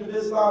the Nation of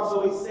Islam,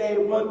 so he said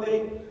one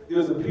thing.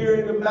 There's a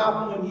period of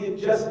Malcolm when he had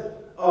just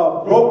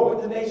broke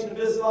with the Nation of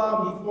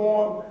Islam. He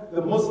formed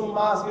the Muslim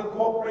Mosque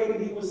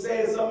Incorporated. He was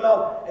saying something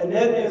else. And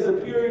then there's a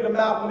period of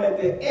Malcolm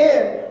at the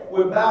end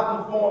where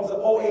Malcolm forms the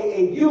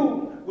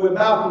OAAU, where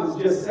Malcolm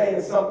is just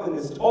saying something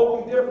that's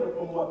totally different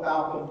from what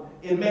Malcolm,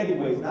 in many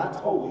ways, not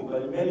totally,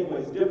 but in many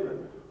ways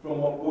different from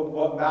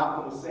what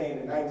Malcolm was saying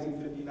in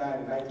 1959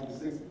 and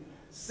 1960.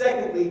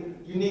 Secondly,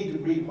 you need to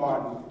read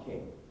Martin Luther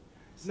King.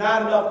 It's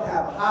not enough to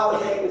have a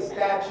holiday,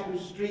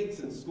 statues, streets,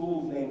 and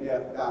schools named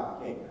after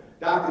Dr. King.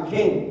 Dr.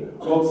 King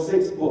wrote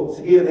 6 books.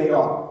 Here they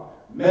are.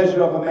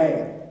 Measure of a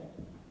Man,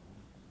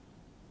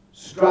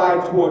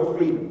 Stride Toward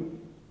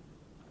Freedom,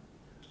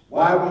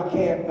 Why We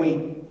Can't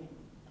Wait,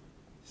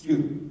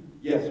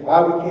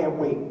 Why We Can't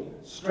Wait,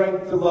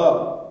 Strength to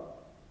Love,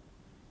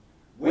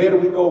 Where Do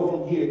We Go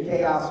From Here,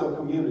 Chaos or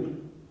Community,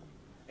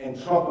 and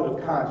Trumpet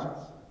of Conscience.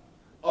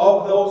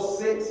 Of those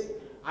 6,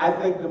 I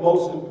think the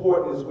most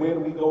important is Where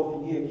Do We Go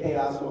From Here,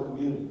 Chaos or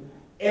Community.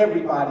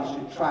 Everybody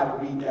should try to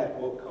read that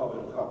book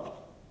cover to cover.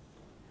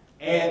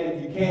 And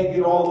if you can't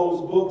get all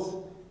those books,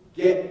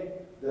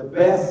 get the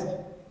best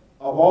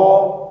of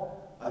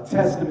all, A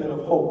Testament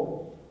of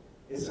Hope.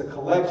 It's a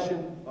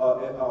collection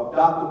of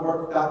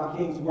Dr.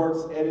 King's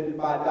works edited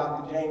by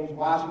Dr. James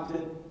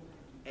Washington.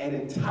 An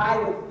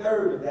entire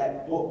third of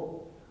that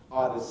book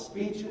are the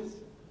speeches,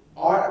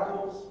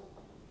 articles,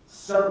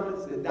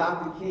 sermons that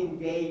Dr. King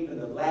gave in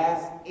the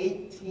last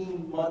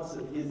 18 months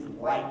of his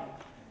life.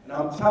 And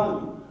I'm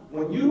telling you,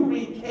 when you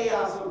read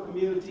Chaos or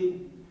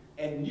Community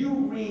and you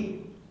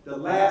read the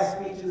last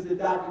speeches that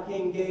Dr.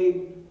 King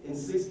gave in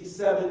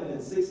 67 and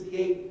in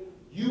 68,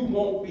 you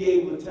won't be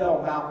able to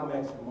tell Malcolm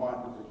X from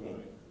Martin Luther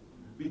King,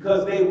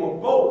 because they were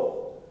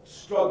both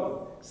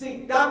struggling.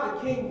 See, Dr.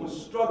 King was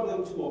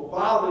struggling to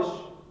abolish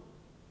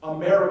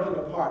American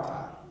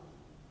apartheid.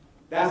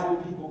 That's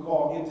what people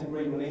call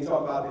integration when they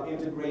talk about the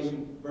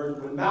integration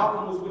version. When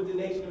Malcolm was with the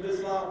Nation of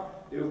Islam,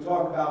 they were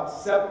talking about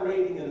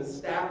separating and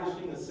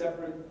establishing a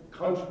separate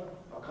country,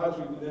 a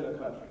country within a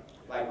country,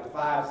 like the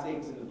 5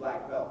 states in the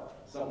Black Belt,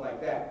 something like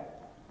that.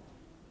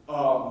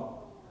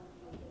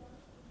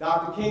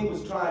 Dr. King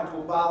was trying to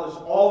abolish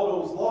all of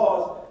those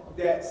laws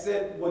that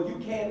said, well, you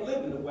can't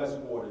live in the West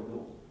Ward of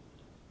Newark.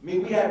 I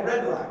mean, we had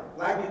red line.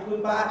 Black people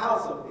couldn't buy a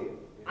house up there.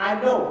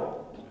 I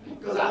know,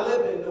 because I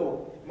lived in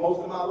Newark most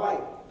of my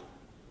life.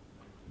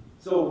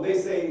 So they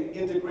say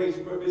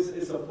integration,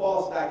 it's a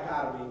false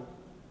dichotomy.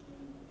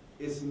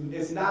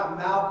 It's not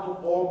Malcolm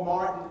or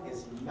Martin,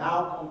 it's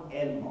Malcolm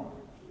and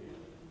Martin.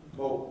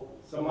 Both.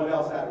 Someone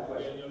else had a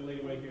question. Young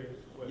lady right here.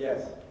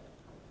 Yes.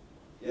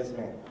 Yes,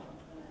 ma'am.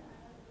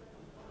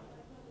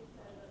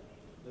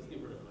 Let's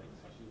give her a mic.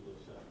 She's a little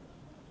shy.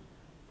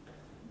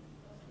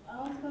 I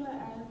was going to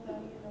ask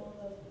that,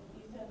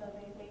 you said that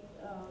they make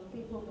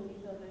people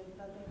believe that they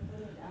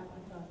live in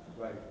Africa.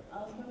 Right.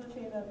 I was going to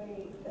say that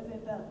is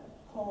it that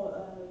called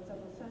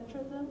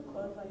xenocentrism?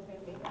 Because like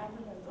they make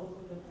Africans also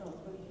themselves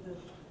believe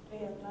that they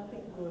have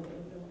nothing good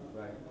in them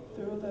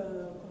through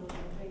the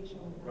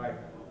colonization. Right.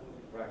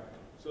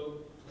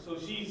 So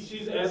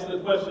she's asking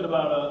a question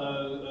about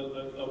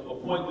a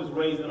point that's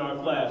raised in our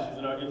class. She's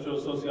in our intro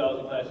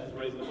sociology class. She's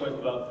raising a question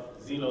about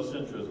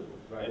xenocentrism.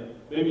 Right. And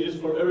maybe just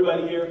for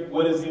everybody here,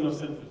 what is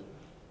xenocentrism?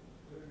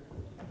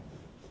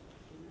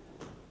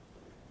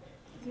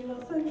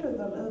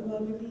 Xenocentrism is the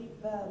belief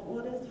that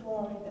what is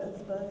foreign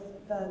is best,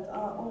 that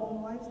our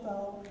own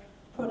lifestyle,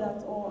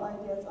 products, or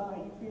ideas are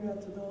inferior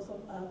to those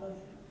of others.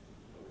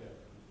 Okay.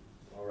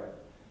 All right.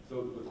 So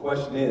the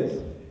question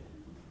is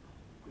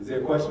there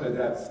a question or is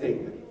that a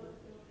statement?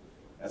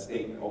 A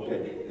statement,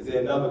 okay. Is there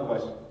another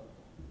question?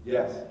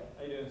 Yes.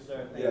 How you doing,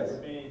 sir? Yes. Thanks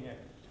for being here.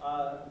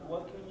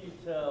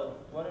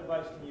 What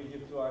advice can you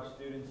give to our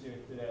students here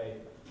today,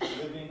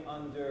 living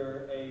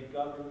under a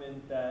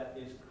government that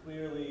is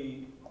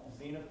clearly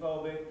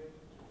xenophobic,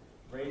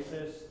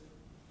 racist,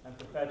 and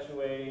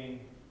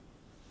perpetuating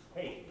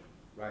hate?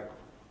 Right.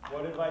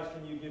 What advice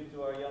can you give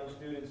to our young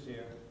students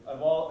here,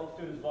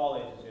 students of all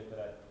ages here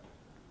today?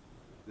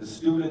 The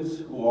students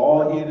who are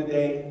all here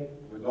today,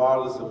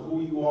 regardless of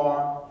who you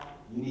are,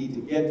 you need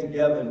to get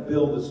together and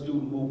build a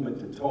student movement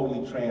to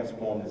totally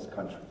transform this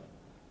country.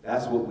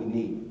 That's what we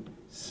need.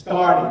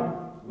 Starting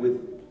with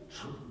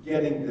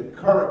getting the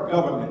current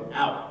government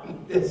out.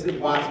 This in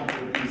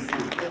Washington, D.C.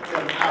 Get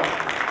them out.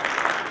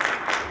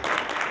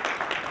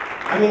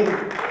 I mean,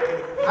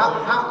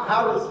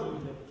 how does...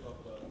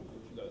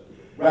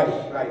 Right.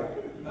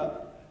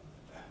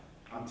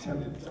 I'm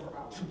tempted to talk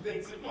about 2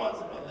 things at once.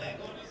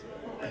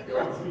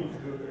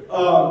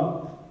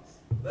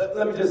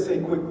 Let me just say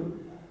quickly,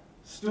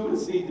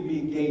 students need to be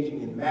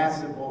engaging in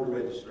massive voter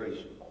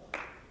registration.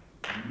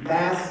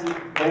 Massive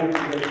voter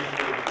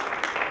registration.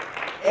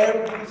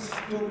 Every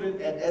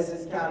student at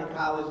Essex County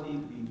College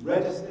needs to be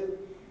registered.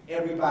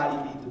 Everybody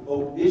needs to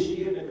vote this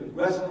year in the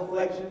congressional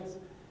elections,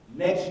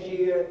 next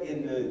year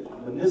in the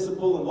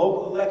municipal and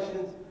local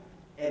elections,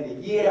 and the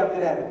year after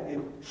that.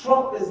 If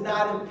Trump is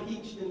not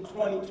impeached in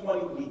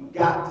 2020, we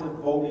got to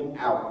vote him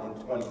out in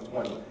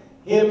 2020.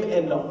 Him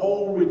and the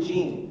whole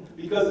regime.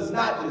 Because it's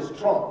not just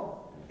Trump,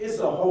 it's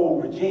a whole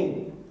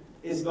regime.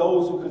 It's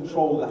those who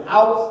control the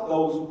House,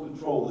 those who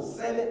control the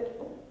Senate.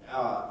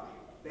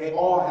 They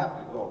all have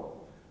to go.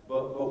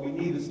 But we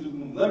need a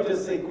student. Let me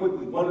just say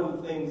quickly, one of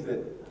the things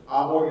that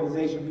our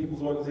organization,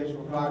 People's Organization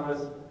for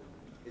Progress,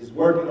 is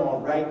working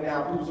on right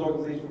now. People's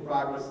Organization for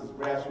Progress is a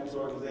grassroots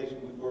organization.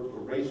 We work for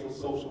racial,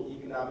 social,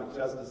 economic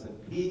justice,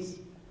 and peace.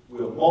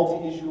 We're a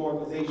multi-issue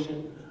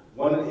organization.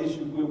 One of the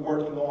issues we're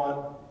working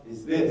on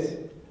is this.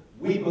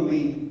 We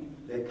believe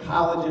that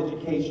college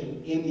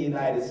education in the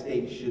United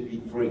States should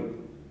be free.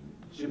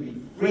 Should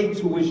be free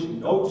tuition,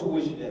 no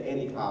tuition at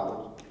any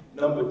college.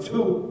 Number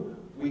two,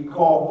 we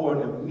call for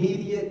an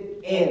immediate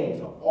end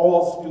to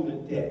all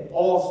student debt.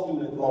 All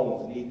student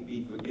loans need to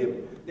be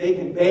forgiven. They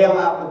can bail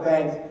out the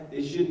banks.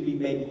 They shouldn't be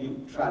making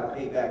you try to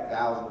pay back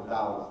thousands of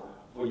dollars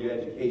for your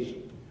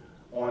education.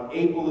 On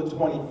April the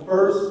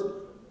 21st,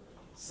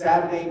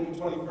 Saturday,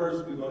 April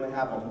 21st, we're going to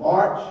have a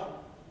march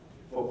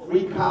for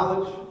free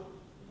college,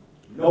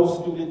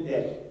 no student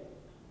debt.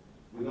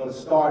 We're going to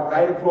start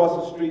right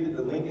across the street at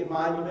the Lincoln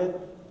Monument,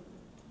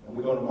 and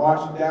we're going to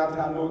march to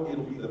downtown Newark.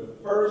 It'll be the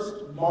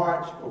first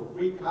march for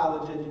free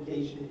college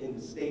education in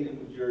the state of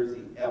New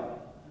Jersey ever.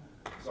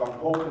 So I'm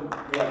hoping,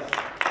 yes,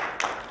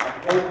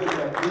 I'm hoping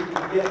that we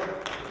can get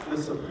the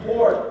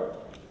support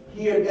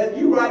here. And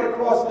you right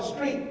across the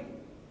street.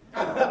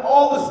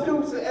 All the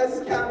students at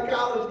Essex County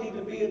College need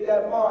to be at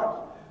that march.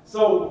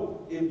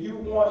 So if you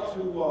want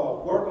to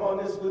work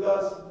on this with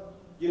us,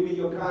 give me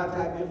your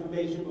contact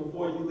information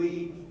before you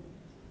leave,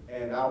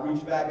 and I'll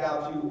reach back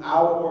out to you.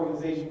 Our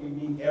organization, we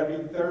meet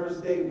every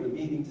Thursday. We're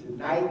meeting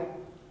tonight.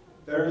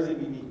 Thursday,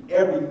 we meet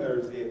every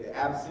Thursday at the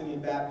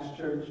Abyssinian Baptist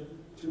Church,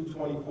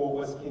 224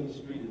 West Kenny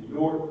Street in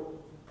Newark.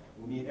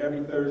 We meet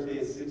every Thursday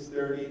at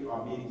 6:30.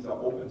 Our meetings are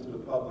open to the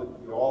public.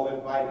 You're all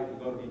invited.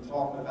 We're going to be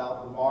talking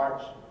about the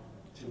march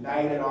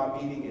tonight at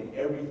our meeting and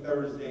every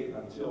Thursday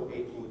until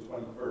April the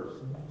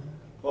 21st.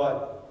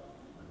 But,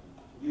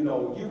 you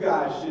know, you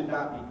guys should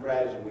not be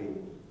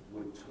graduating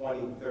with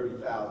 $20,000,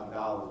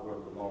 $30,000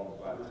 worth of loans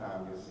by the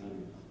time you're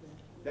seniors.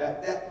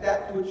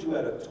 That puts you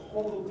at a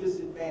total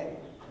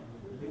disadvantage.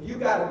 If you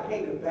got to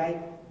pay the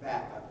bank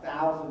back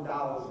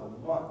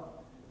 $1,000 a month,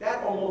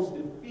 that almost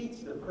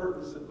defeats the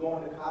purpose of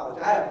going to college.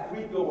 I have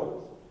 3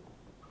 daughters.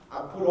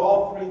 I put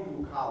all 3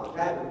 through college.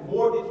 I had to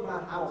mortgage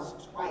my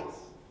house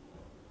twice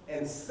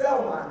and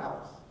sell my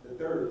house the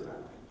 3rd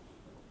time.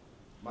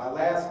 My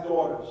last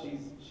daughter,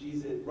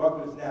 she's at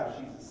Rutgers now.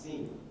 She's a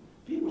senior.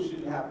 People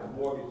shouldn't have to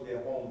mortgage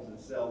their homes and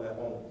sell their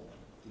homes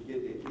to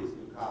get their kids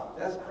through college.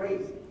 That's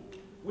crazy.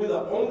 We're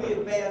the only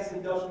advanced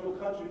industrial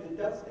country that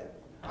does that.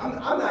 I'm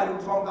not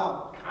even talking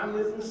about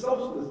communism and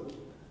socialism.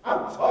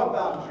 I'm talking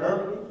about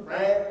Germany,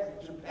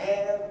 France,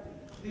 Japan,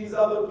 these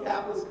other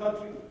capitalist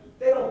countries.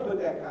 They don't put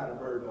that kind of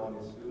burden on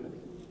their students.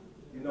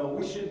 You know,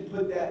 we shouldn't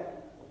put that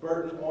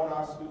burden on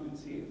our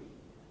students here.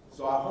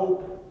 So I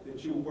hope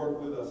that you'll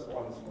work with us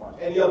on this march.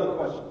 Any other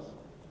questions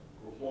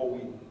before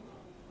we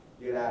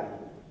get out of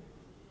here?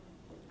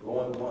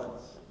 Going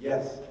once.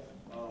 Yes?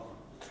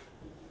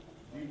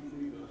 Do you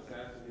believe the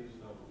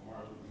assassination of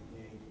Martin Luther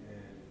King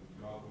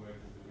and Malcolm X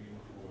is the reason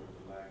for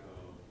the lack of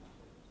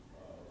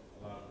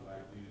a lot of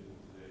black leaders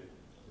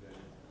today?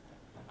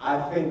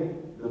 I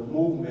think the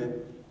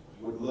movement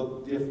would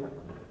look different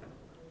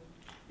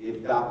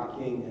if Dr.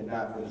 King had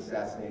not been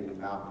assassinated and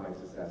Malcolm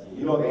X assassinated.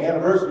 You know, the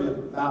anniversary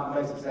of Malcolm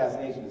X's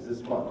assassination is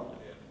this month.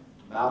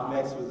 Malcolm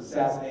X was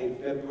assassinated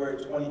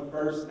February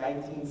 21st,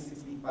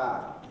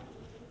 1965.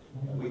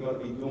 And we're going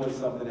to be doing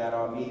something at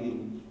our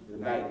meeting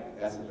tonight.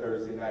 That's a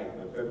Thursday night,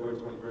 but February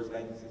 21st,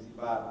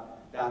 1965.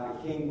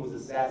 Dr. King was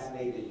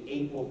assassinated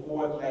April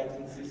 4th,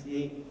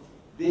 1968.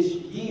 This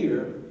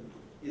year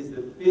is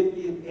the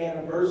 50th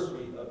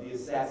anniversary of the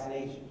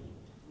assassination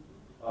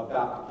of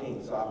Dr.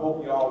 King. So I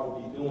hope y'all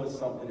will be doing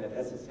something at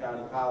Essex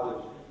County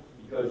College,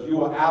 because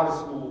you are out of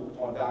school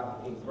on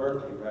Dr. King's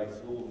birthday, right?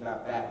 School's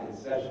not back in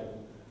session,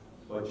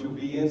 but you'll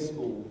be in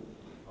school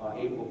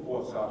April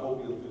 4th. So I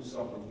hope you'll do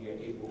something here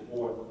April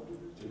 4th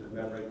to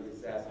commemorate the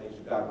assassination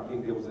of Dr.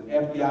 King. There was an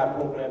FBI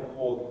program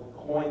called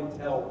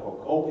COINTELPRO,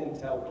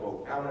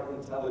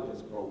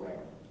 Counterintelligence Program.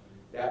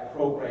 That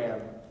program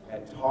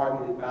had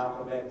targeted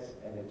Malcolm X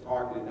and had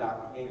targeted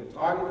Dr. King and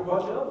targeted a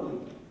bunch of other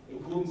leaders,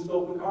 including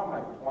Stokely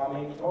Carmichael,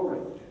 Kwame Ture,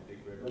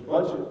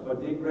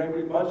 Dick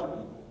Gregory, a bunch of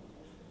people.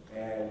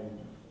 And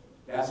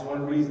that's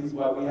one of the reasons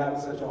why we're having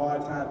such a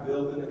hard time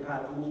building the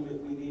kind of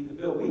movement we need to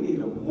build. We need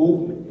a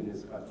movement in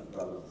this country,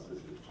 brothers and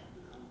sisters.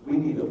 We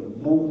need a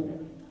movement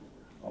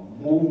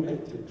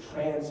to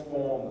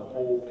transform the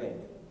whole thing.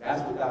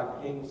 That's what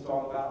Dr. King was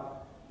talking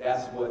about.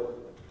 That's what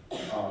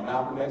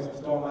Malcolm X was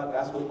talking about.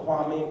 That's what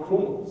Kwame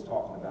Nkrumah was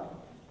talking about.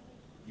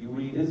 You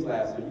read his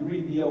last, if you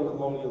read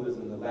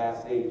Neo-Colonialism, The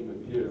Last Age of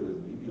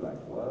Imperialism, you'd be like,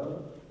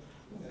 what?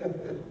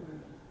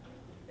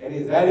 And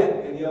is that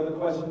it? Any other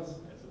questions?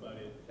 That's about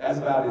it. That's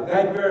about it.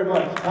 Thank you very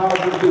much.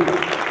 Powerful people.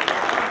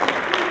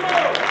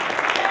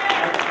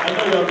 I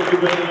know y'all can be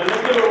ready.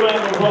 Let's give a round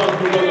of applause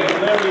for Larry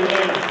and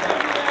Hamm.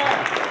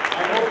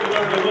 I hope you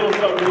learned a little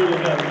something here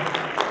together.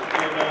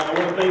 And I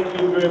want to thank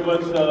you very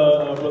much,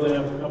 Brother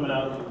Hamm, for coming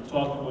out and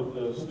talking with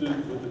the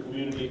students, with the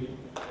community.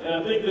 And I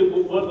think that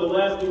one of the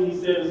last thing he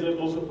said is the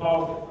most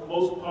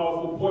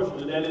powerful portion,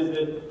 and that is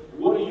that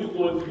what are you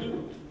going to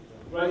do?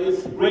 right?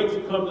 It's great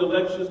to come to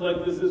lectures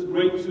like this. It's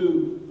great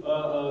to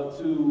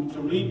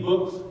read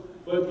books,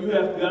 but you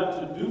have got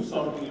to do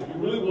something. If you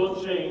really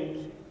want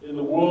change in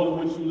the world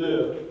in which you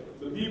live,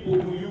 the people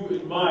who you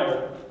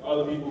admire are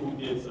the people who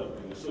did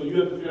something. So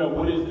you have to figure out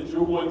what it is that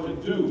you're going to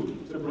do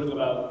to bring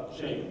about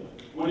change.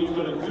 What are you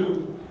going to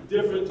do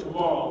different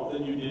tomorrow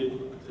than you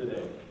did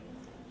today?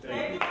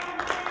 Thank you.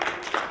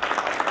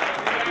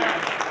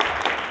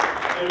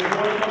 And if you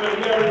want to come in,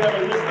 we already have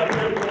a list up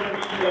here. If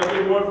you want to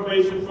get more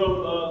information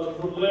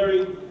from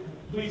Larry,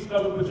 please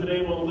come and put your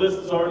name on the list.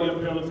 It's already up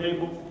here on the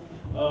table.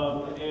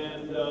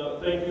 And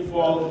thank you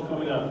for all for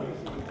coming out.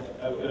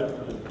 Have a good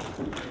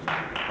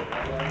afternoon.